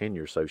comes with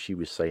tenure. So she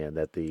was saying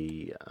that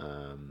the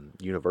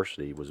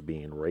university was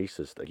being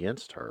racist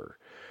against her.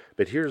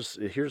 But here's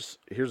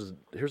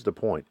the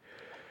point.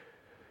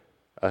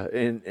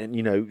 And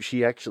you know,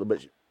 she actually,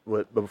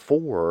 but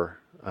before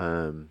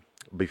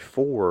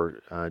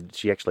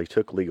she actually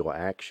took legal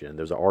action.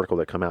 There's an article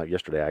that came out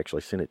yesterday. I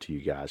actually sent it to you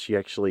guys. She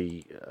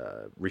actually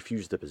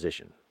refused the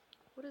position.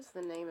 What is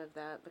the name of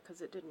that?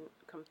 Because it didn't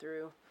come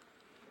through.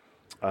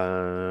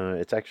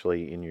 It's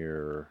actually in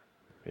your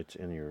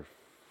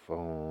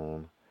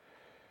phone.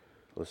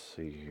 Let's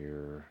see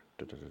here.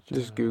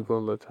 Just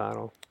Google the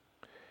title.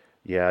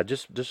 Yeah,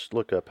 just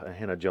look up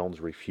Hannah Jones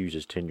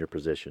refuses tenure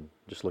position.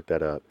 Just look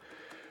that up.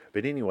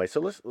 But anyway,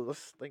 so let's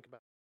think about.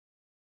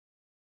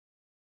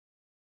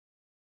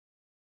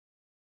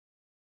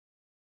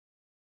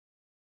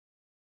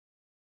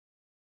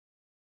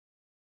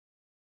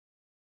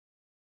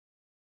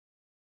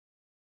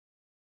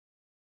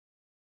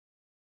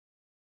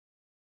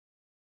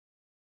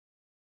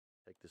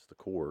 Take this to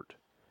court,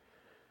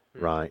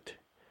 right?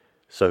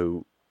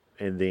 So,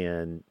 and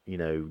then, you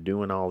know,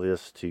 doing all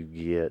this to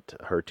get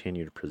her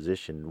tenured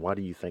position, why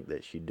do you think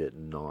that she did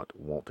not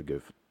want to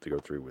go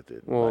through with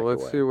it? Well,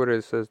 let's see what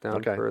it says down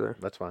Okay, further.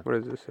 that's fine.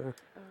 What does it say?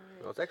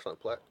 Well, it's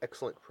excellent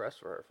press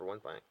for her, for one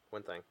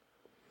thing.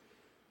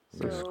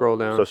 Let's scroll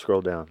down. So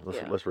scroll down.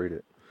 Yeah. Let's read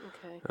it.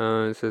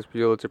 Okay. It says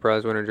Pulitzer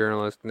Prize winner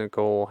journalist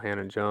Nicole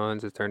Hannah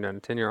Johns has turned down a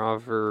tenure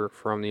offer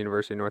from the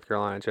University of North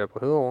Carolina at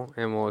Chapel Hill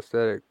and will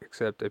instead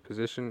accept a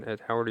position at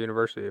Howard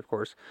University, of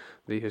course,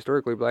 the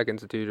historically black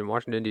institute in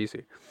Washington,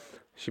 D.C.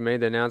 She made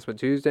the announcement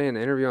Tuesday in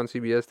an interview on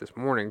CBS this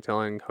morning,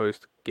 telling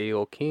host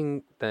Gayle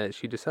King that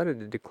she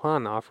decided to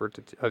decline the offer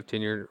of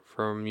tenure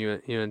from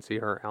UNC,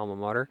 her alma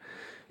mater.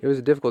 It was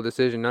a difficult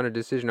decision, not a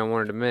decision I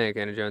wanted to make,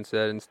 Hannah Jones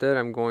said. Instead,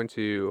 I'm going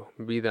to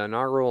be the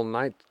inaugural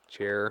Knight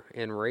Chair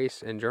in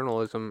Race and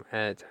Journalism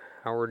at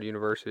Howard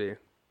University.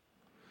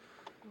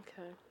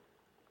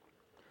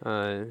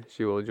 Okay.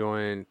 She will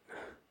join...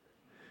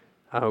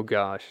 Oh,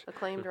 gosh.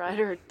 Acclaimed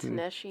writer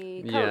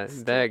Taneshi Yeah,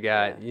 Coates. that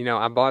guy. Yeah. You know,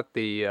 I bought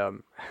the...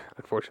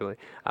 unfortunately,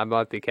 I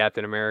bought the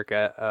Captain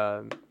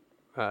America...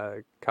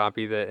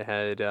 copy that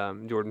had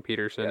Jordan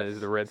Peterson as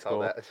the Red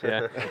saw Skull.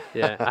 that.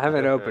 Yeah. I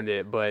haven't opened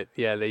it, but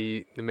yeah,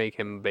 they make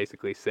him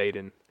basically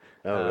Satan.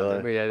 Oh,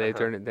 really? But yeah, they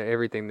turn it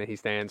everything that he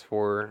stands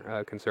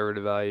for,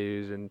 conservative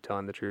values and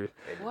telling the truth.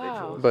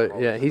 Wow. But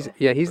yeah,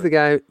 he's the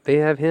guy. They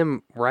have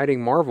him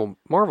writing Marvel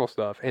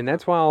stuff, and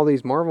that's why all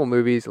these Marvel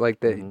movies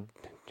like that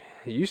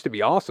it used to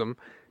be awesome.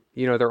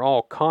 You know, they're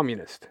all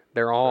communist.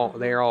 They're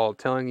all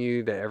telling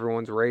you that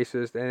everyone's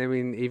racist. And I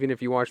mean, even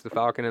if you watch The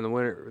Falcon and the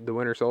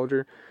Winter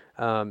Soldier,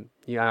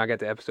 you know, I got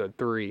to episode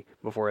 3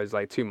 before it's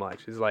like too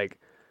much. It's like,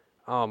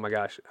 oh my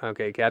gosh,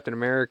 okay, Captain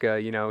America,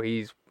 you know,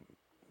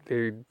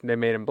 they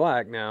made him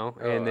black now,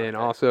 and then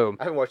also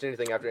I haven't watched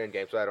anything after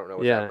Endgame, so I don't know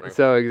what's yeah, happening.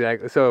 so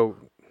exactly, so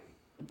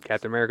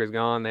Captain America's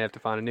gone. They have to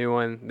find a new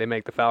one. They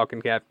make the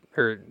Falcon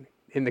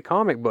in the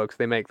comic books,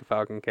 they make the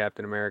Falcon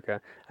Captain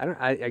America.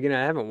 I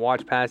haven't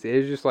watched past it.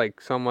 It's just like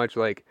so much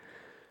like,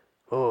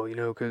 oh, you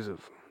know, because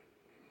of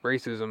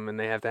racism, and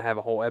they have to have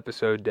a whole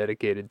episode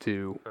dedicated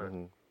to,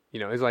 you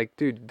know, it's like,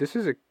 dude, this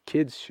is a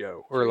kids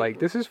show, or like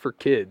this is for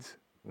kids.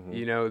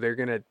 You know, they're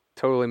gonna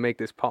totally make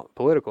this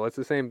political. It's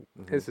the same.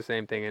 It's the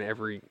same thing in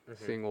every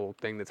single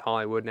thing that's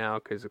Hollywood now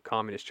because of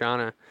communist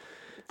China.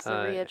 It's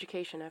a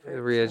re-education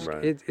effort.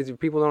 Right. It's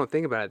people don't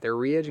think about it. They're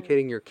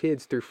re-educating your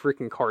kids through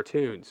freaking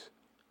cartoons.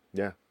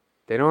 Yeah.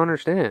 They don't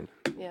understand.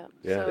 Yeah.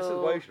 Yeah. This is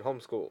why you should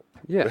homeschool.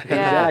 Yeah,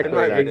 Yeah.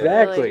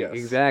 exactly, Really.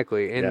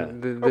 exactly. Yeah.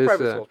 And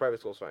Or private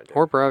schools fine too.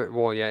 or private.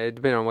 Well, yeah, it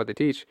depends on what they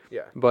teach.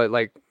 Yeah. But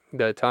like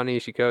the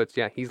Ta-Nehisi Coates,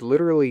 yeah, he's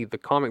literally the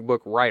comic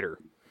book writer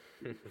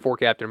for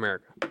Captain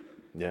America,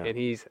 Yeah. and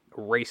he's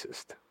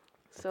racist.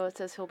 So it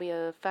says he'll be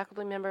a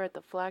faculty member at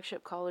the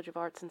flagship College of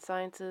Arts and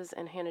Sciences,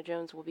 and Hannah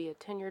Jones will be a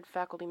tenured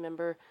faculty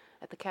member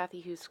at the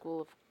Kathy Hughes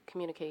School of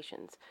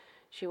Communications.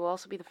 She will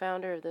also be the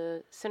founder of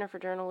the Center for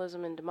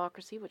Journalism and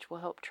Democracy, which will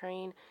help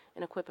train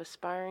and equip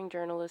aspiring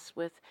journalists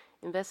with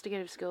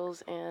investigative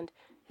skills and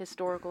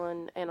historical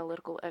and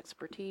analytical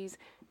expertise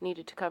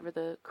needed to cover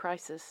the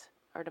crisis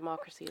our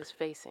democracy is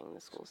facing,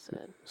 the school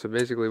said. So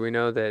basically, we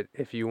know that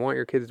if you want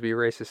your kids to be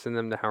racist, send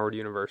them to Howard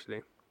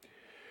University.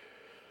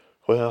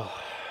 Well,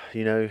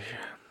 you know,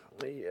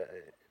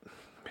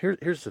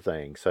 here's the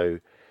thing. So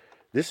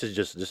this is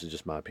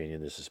just my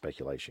opinion. This is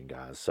speculation,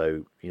 guys.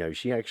 So, you know,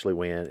 she actually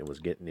went and was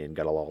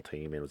got a law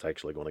team and was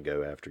actually going to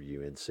go after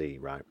UNC,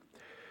 right?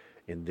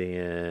 And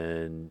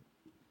then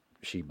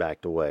she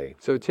backed away.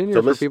 So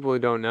tenure, for people who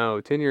don't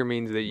know, tenure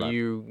means that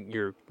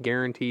you're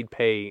guaranteed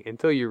pay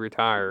until you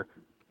retire,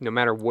 no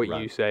matter what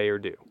you say or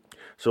do.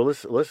 So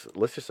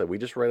let's just say we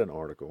just read an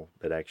article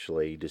that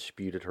actually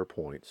disputed her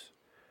points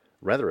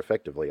rather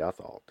effectively, I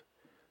thought.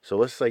 So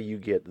let's say you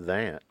get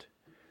that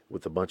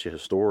with a bunch of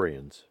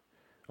historians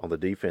on the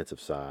defensive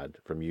side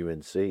from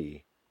UNC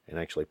and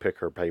actually pick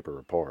her paper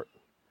apart.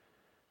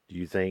 Do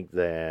you think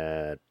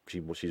that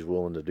she's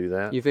willing to do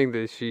that? You think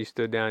that she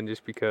stood down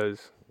just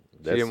because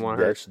she didn't want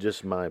her? That's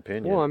just my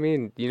opinion. Well, I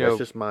mean, that's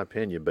just my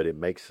opinion, but it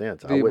makes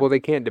sense. Well, they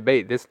can't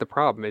debate. This is the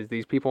problem: is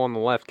these people on the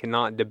left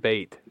cannot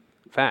debate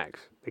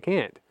facts. They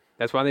can't.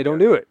 That's why they don't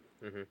do it.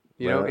 Mm-hmm.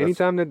 You know,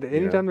 anytime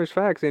there's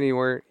facts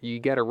anywhere, you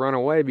got to run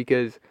away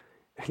because,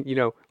 you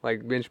know,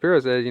 like Ben Shapiro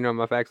says, you know,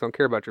 my facts don't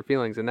care about your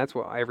feelings, and that's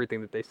what everything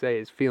that they say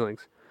is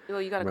feelings.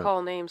 Well, you got to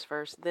call names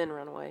first, then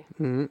run away.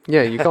 Mm-hmm.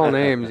 Yeah, you call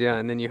names,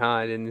 and then you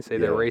hide and say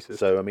they're racist.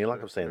 So, I mean,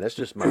 like I'm saying, that's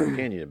just my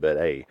opinion. But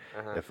hey,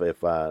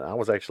 if I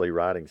was actually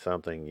writing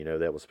something, you know,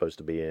 that was supposed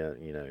to be,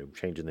 you know,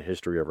 changing the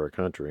history of our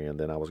country, and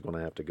then I was going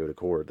to have to go to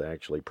court to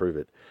actually prove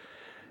it.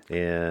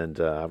 And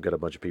I've got a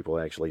bunch of people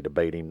actually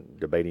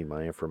debating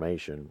my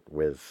information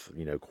with,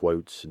 you know,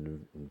 quotes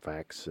and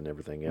facts and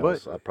everything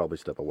else. I'd probably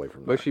step away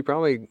from that. But she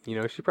probably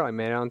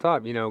made it on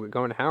top. You know,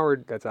 going to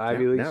Howard, that's an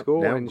Ivy League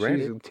school, and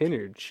granted, she's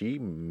tenured. She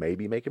may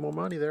be making more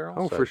money there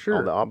also. Oh, for sure.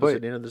 On the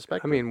opposite end of the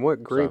spectrum. I mean,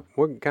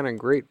 what kind of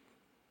great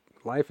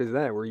life is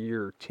that where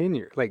you're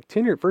tenured? Like,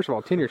 tenured, first of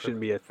all, tenure shouldn't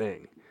be a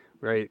thing,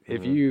 right?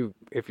 Mm-hmm.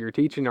 If you're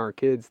teaching our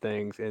kids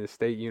things in a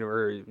state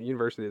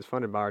university that's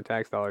funded by our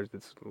tax dollars,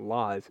 that's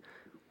laws.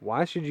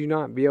 Why should you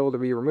not be able to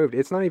be removed?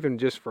 It's not even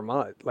just from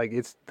us. Like,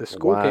 it's the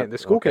school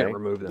can't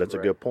remove them. That's a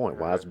good point.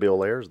 Why is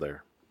Bill Ayers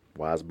there?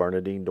 Why is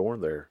Bernadine Dorn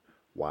there?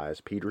 Why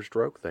is Peter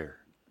Stroke there?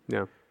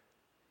 Yeah.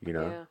 You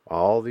know,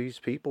 all these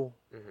people,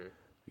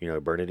 you know,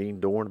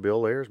 Bernadine Dorn,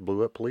 Bill Ayers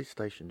blew up police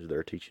stations.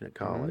 They're teaching at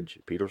college.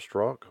 Peter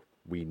Stroke,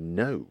 we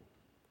know,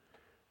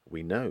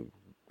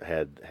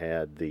 had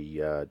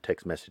the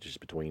text messages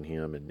between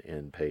him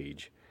and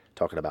Page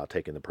talking about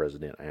taking the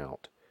president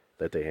out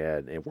that they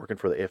had and working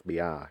for the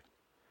FBI.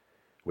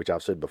 Which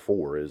I've said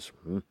before is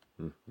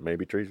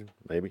maybe treason,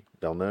 maybe,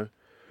 don't know.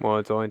 Well,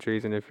 it's only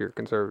treason if you're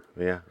conservative.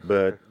 Yeah,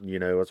 but, you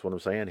know, that's what I'm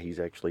saying. He's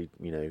actually,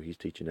 you know, he's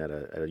teaching at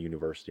a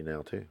university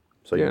now, too.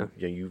 So,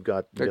 you've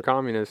got... They're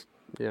communists.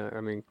 Yeah, I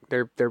mean,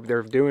 they're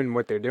doing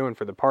what they're doing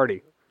for the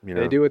party. You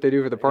know? They do what they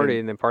do for the party,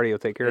 and the party will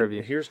take care of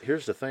you. Here's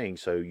the thing.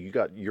 So, you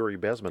got Yuri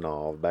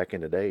Bezmenov back in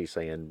the day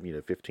saying, you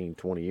know, 15,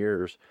 20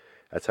 years...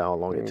 That's how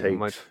long it takes.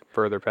 Much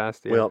further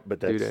past. Yeah, well,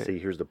 but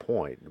here's the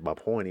point. My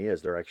point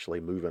is they're actually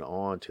moving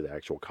on to the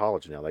actual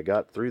college now. They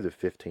got through the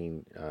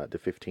 15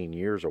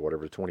 years or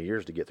whatever, 20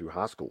 years to get through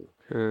high school.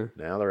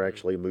 Now they're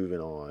actually moving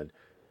on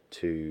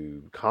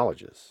to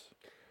colleges.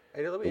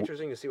 And it'll be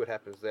interesting to see what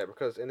happens there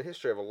because in the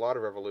history of a lot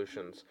of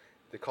revolutions,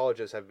 the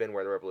colleges have been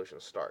where the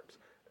revolution starts.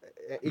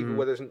 Even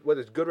whether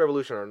it's good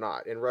revolution or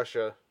not. In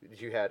Russia,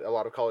 you had a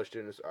lot of college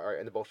students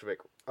in the Bolshevik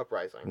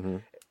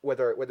uprising.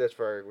 Whether it's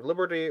for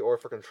liberty or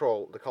for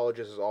control, the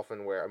colleges is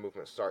often where a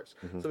movement starts.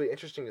 So it'll be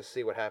interesting to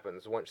see what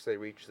happens once they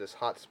reach this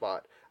hot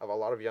spot of a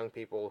lot of young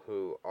people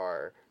who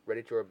are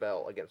ready to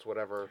rebel against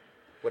whatever's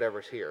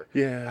here.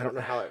 Yeah, I don't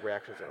know how that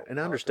reactions. And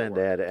I understand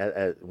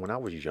that when I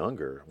was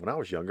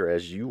younger,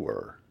 as you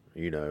were.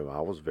 You know, I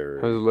was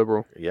a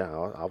liberal. Yeah,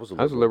 I was a liberal.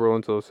 I was a liberal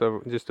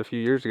until just a few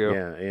years ago.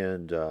 Yeah,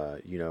 and,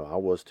 you know, I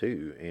was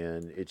too.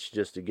 And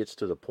it gets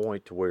to the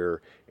point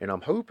where, and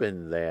I'm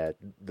hoping that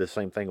the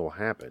same thing will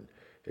happen.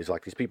 It's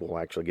like these people will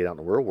actually get out in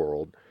the real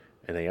world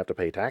and they have to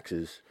pay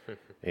taxes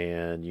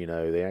and, you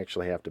know, they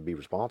actually have to be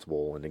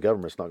responsible and the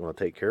government's not going to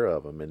take care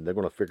of them and they're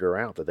going to figure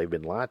out that they've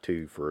been lied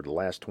to for the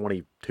last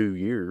 22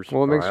 years.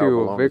 Well, it makes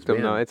you a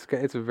victim, though. It's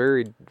a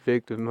very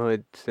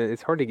victimhood.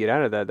 It's hard to get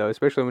out of that, though,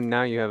 especially when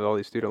now you have all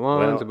these student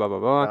loans and blah, blah,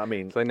 blah. I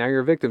mean, it's like now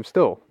you're a victim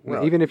still,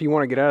 even if you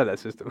want to get out of that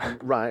system.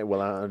 Right.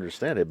 Well, I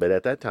understand it, but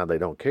at that time they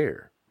don't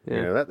care. Yeah.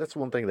 You know, that's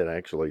one thing that I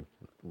actually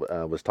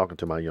was talking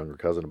to my younger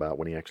cousin about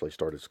when he actually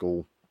started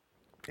school.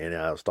 And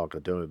I was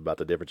talking to him about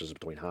the differences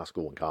between high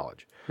school and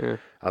college. Yeah.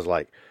 I was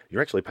like,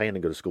 you're actually paying to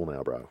go to school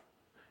now, bro.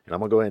 And I'm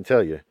going to go ahead and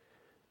tell you,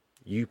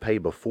 you pay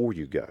before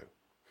you go.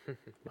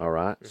 All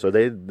right? So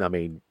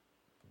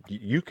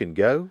you can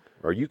go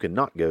or you can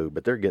not go,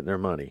 but they're getting their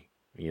money,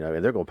 you know,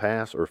 and they're going to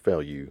pass or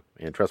fail you.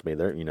 And trust me,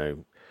 they're, you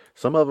know,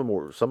 some of them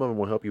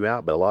will help you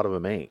out, but a lot of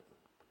them ain't.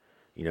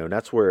 You know, and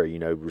that's where, you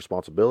know,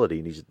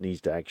 responsibility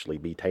needs to actually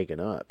be taken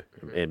up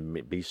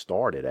and be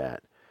started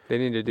at. They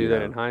need to do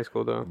that in high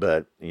school, though.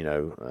 But, you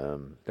know...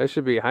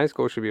 high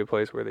school should be a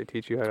place where they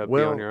teach you how to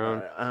be on your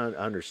own. I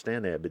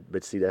understand that,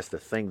 but see, that's the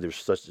thing. There's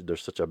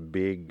such a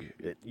big...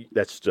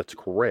 That's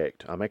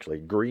correct. I'm actually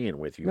agreeing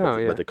with you.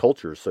 But the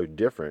culture is so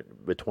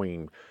different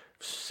between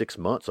 6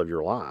 months of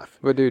your life.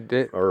 But,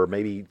 dude... or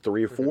maybe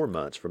 3 or 4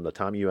 months from the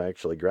time you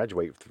actually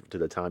graduate to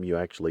the time you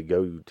actually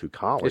go to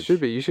college. It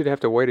should be. You should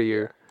have to wait a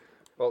year.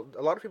 Well,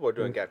 a lot of people are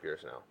doing gap years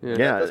now.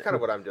 Yeah, that's kind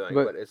of what I'm doing,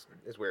 but it's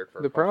weird.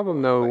 For the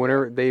problem, though,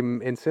 whenever they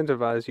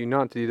incentivize you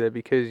not to do that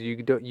because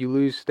you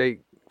lose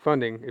state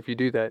funding if you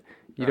do that.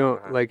 You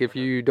don't if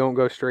you don't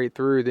go straight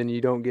through, then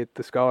you don't get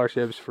the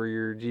scholarships for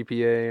your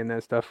GPA and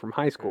that stuff from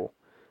high school.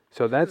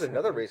 So that's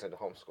another reason to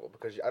homeschool,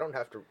 because I don't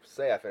have to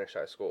say I finished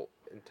high school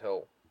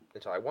until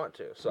I want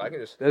to. So I can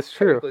just That's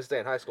true. technically stay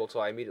in high school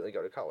until I immediately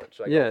go to college.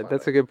 So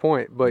That's a good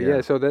point. But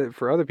Yeah. so that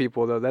for other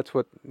people though, that's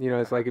what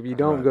it's like if you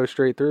don't go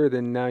straight through,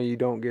 then now you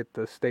don't get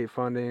the state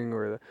funding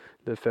or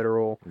the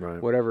federal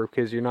whatever,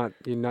 because you're not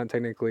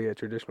technically a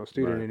traditional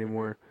student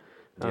anymore.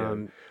 Yeah.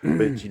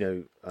 But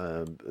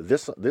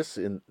this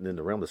in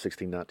the realm of the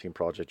 1619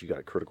 project, you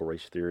got critical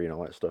race theory and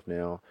all that stuff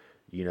now.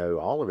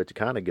 All of it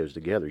kind of goes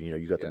together.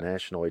 You got the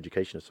National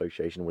Education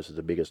Association, which is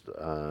the biggest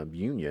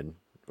union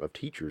of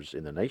teachers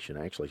in the nation,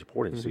 actually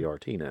supporting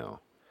CRT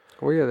now.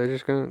 Well, yeah, they're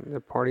just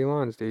the party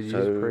lines, dude. You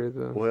just pray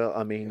the. Well,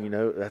 I mean,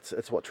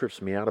 that's what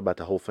trips me out about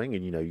the whole thing,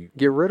 and you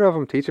get rid of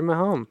them, teach them at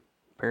home.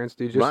 Parents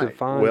do just a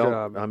fine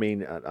job. I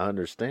mean, I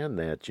understand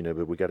that,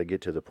 but we got to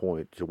get to the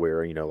point to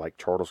where, like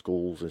charter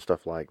schools and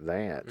stuff like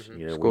that.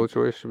 School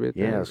choice should be a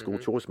thing. Yeah, school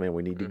choice, man.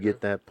 We need to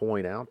get that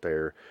point out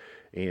there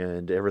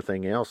and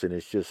everything else. And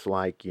it's just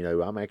like,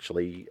 I'm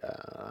actually,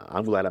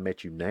 I'm glad I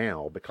met you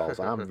now, because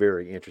I'm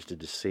very interested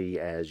to see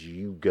as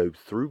you go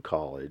through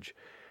college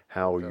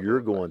how you're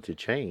going to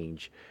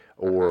change,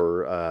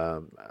 or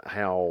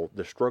how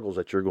the struggles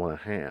that you're going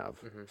to have.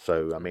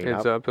 So, I mean,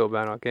 it's an uphill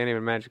battle. I can't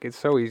even imagine. It's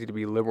so easy to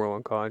be liberal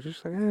in college.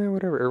 It's just like,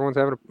 whatever.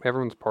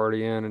 Everyone's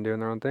partying and doing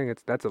their own thing.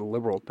 That's a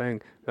liberal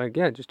thing. Like,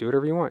 yeah, just do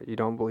whatever you want. You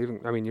don't believe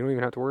in. I mean, you don't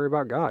even have to worry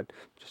about God.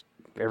 Just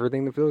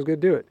everything that feels good,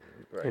 do it.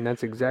 Right. And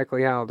that's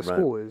exactly how the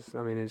school is.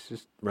 I mean, it's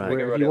just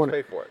if you want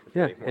to pay for it.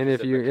 Yeah, and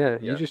if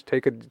you just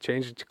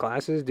change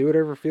classes, do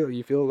whatever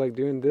you feel like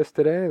doing this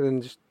today,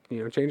 then just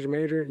change your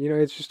major.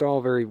 It's just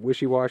all very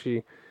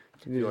wishy-washy.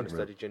 Do you want to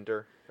study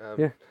gender?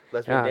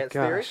 Lesbian dance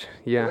theory?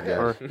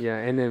 Yeah,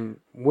 and then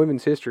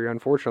women's history,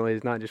 unfortunately,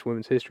 is not just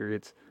women's history.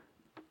 It's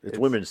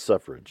women's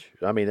suffrage.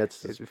 I mean,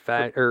 it's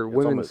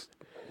women's.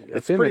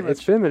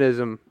 It's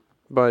feminism,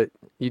 but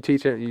you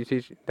teach.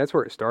 That's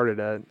where it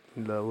started at,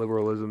 the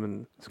liberalism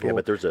in school. Yeah,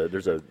 but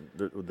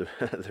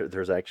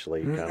there's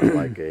actually kind of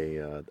like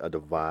a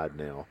divide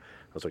now.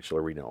 I was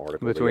actually reading an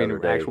article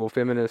between actual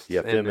feminists,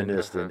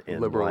 feminists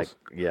and liberals.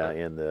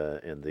 and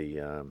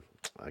the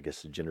I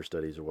guess the gender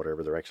studies or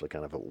whatever. They're actually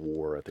kind of at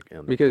war at the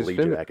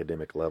collegiate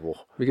academic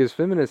level. Because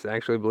feminists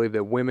actually believe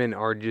that women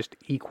are just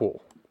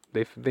equal.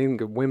 They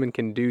think women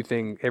can do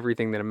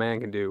everything that a man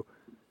can do.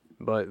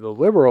 But the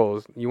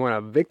liberals, you want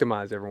to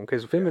victimize everyone,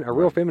 because a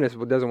real feminist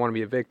doesn't want to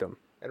be a victim.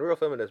 And a real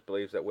feminist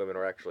believes that women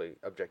are actually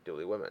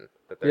objectively women,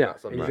 that they're not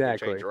something you can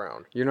change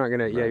around. You're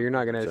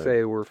not gonna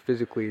say we're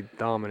physically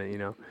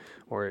dominant,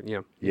 or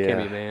you can't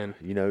be a man.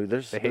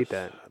 They hate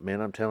that.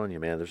 Man, I'm telling you,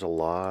 man, there's a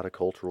lot of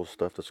cultural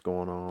stuff that's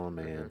going on,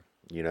 man.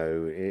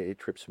 It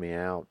trips me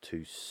out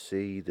to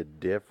see the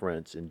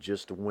difference in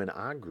just when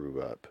I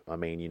grew up. I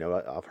mean,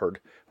 I've heard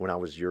when I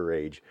was your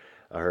age,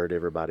 I heard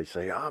everybody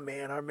say, "Oh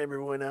man, I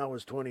remember when I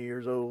was 20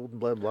 years old,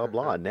 blah blah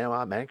blah." And now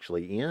I'm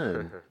actually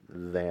in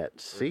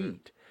that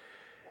seat,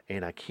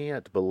 and I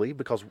can't believe,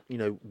 because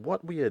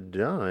what we had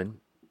done,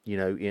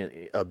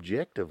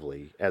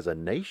 objectively as a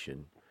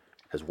nation,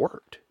 has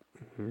worked.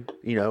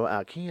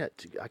 I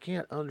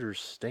can't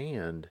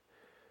understand,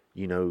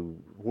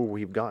 where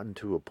we've gotten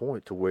to a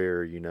point to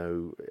where,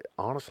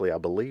 honestly, I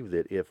believe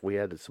that if we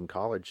had some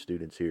college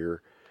students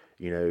here,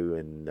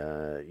 and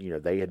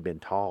they had been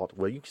taught,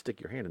 well, you can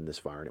stick your hand in this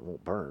fire and it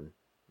won't burn.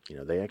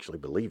 They actually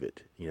believe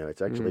it.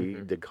 It's actually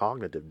the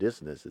cognitive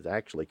dissonance is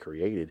actually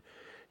created.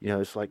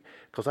 It's like,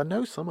 because I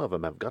know some of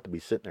them have got to be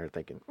sitting there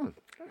thinking, well,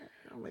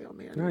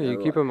 man, no, you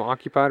keep them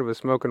occupied with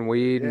smoking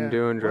weed and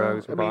doing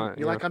drugs. Well,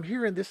 like, I'm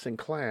hearing this in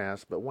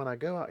class, but when I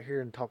go out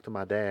here and talk to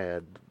my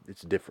dad,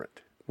 it's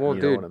different. Well,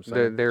 you know what I'm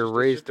saying? they're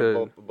raised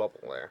to a bubble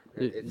there.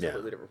 It's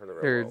completely different from the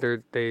real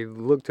world. They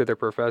look to their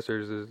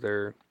professors as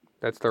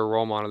that's their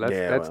role model.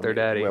 That's their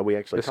daddy. Well, we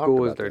actually the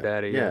school is about their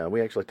that. daddy. Yeah,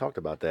 we actually talked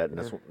about that, and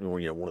that's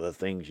one of the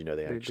things.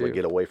 They actually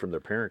get away from their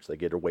parents. They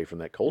get away from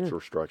that cultural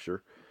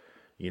structure.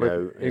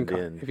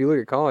 If you look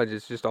at college,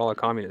 it's just all a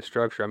communist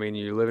structure. I mean,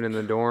 you're living in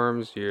the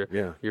dorms.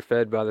 You're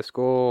fed by the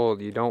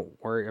school. You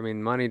don't work. I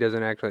mean, money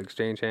doesn't actually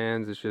exchange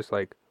hands. It's just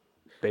like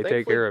they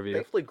take care of you.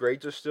 Thankfully,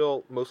 grades are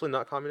still mostly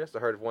not communist. I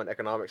heard of one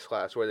economics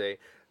class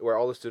where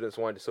all the students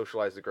wanted to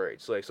socialize the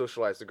grades. So they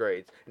socialized the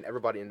grades, and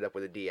everybody ended up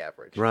with a D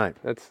average. Right.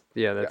 That's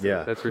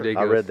ridiculous.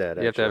 I read that.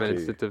 You have to have an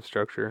incentive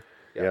structure.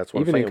 Yeah, that's what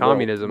even I'm saying. In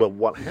communism. Well,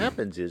 what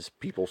happens is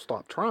people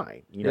stop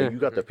trying. You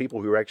got the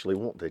people who are actually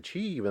wanting to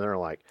achieve, and they're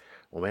like,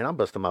 well, man, I'm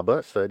busting my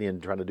butt studying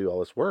and trying to do all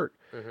this work.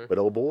 But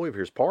old boy over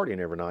here's partying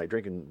every night,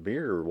 drinking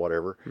beer or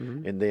whatever,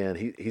 and then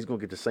he's going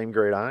to get the same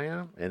grade I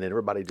am, and then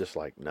everybody just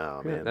like,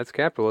 nah, man. That's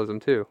capitalism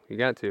too. You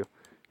got to.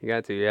 You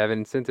have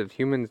incentive.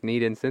 Humans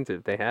need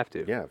incentive. They have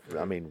to. Yeah,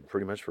 I mean,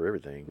 pretty much for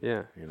everything.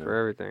 Yeah, for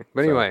everything.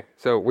 But anyway,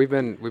 so we've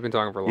been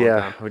talking for a long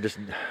time.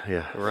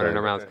 We're running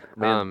our mouths.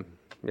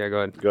 Yeah, go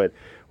ahead. Go ahead.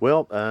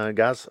 Well,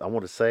 guys, I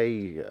want to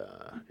say,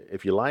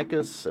 if you like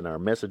us and our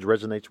message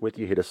resonates with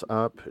you, hit us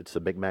up. It's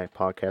the McMak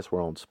Podcast.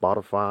 We're on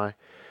Spotify.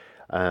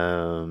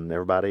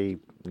 Everybody,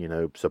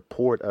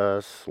 support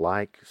us,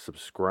 like,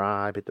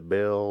 subscribe, hit the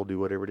bell, do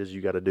whatever it is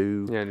you got to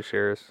do. Yeah, and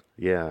share us.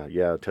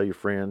 Yeah. Tell your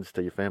friends,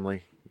 tell your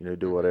family.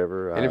 do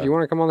whatever. And if you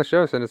want to come on the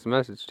show, send us a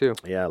message too.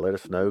 Yeah, let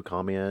us know,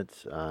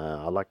 comment.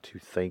 I'd like to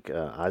thank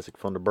Isaac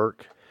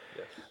Funderburk.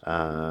 Yes.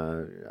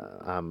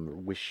 I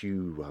wish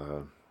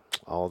you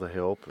all the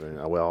help and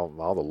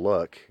all the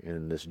luck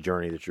in this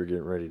journey that you're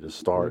getting ready to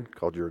start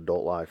called your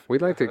adult life.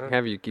 We'd like to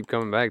have you keep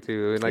coming back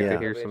too. We'd like to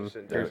hear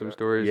some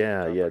stories.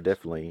 Yeah,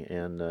 definitely.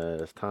 And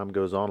as time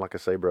goes on, like I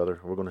say, brother,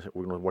 we're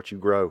gonna watch you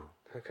grow.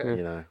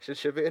 Okay.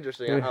 Should be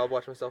interesting. I'll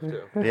watch myself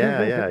too.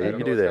 Yeah,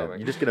 you do that.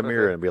 You just get a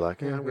mirror and be like,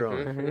 yeah, I'm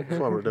growing.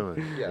 That's what we're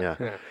doing.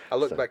 Yeah. I'll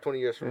look back 20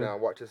 years from now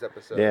and watch this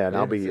episode. Yeah, and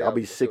I'll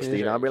be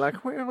 60 and I'll be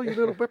like, well, you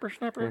little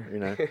whippersnapper,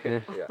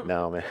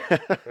 No, man.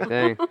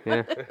 Dang,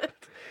 yeah.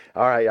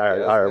 All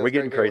right. We're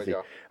getting crazy.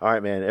 All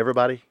right, man.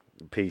 Everybody,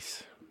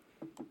 peace.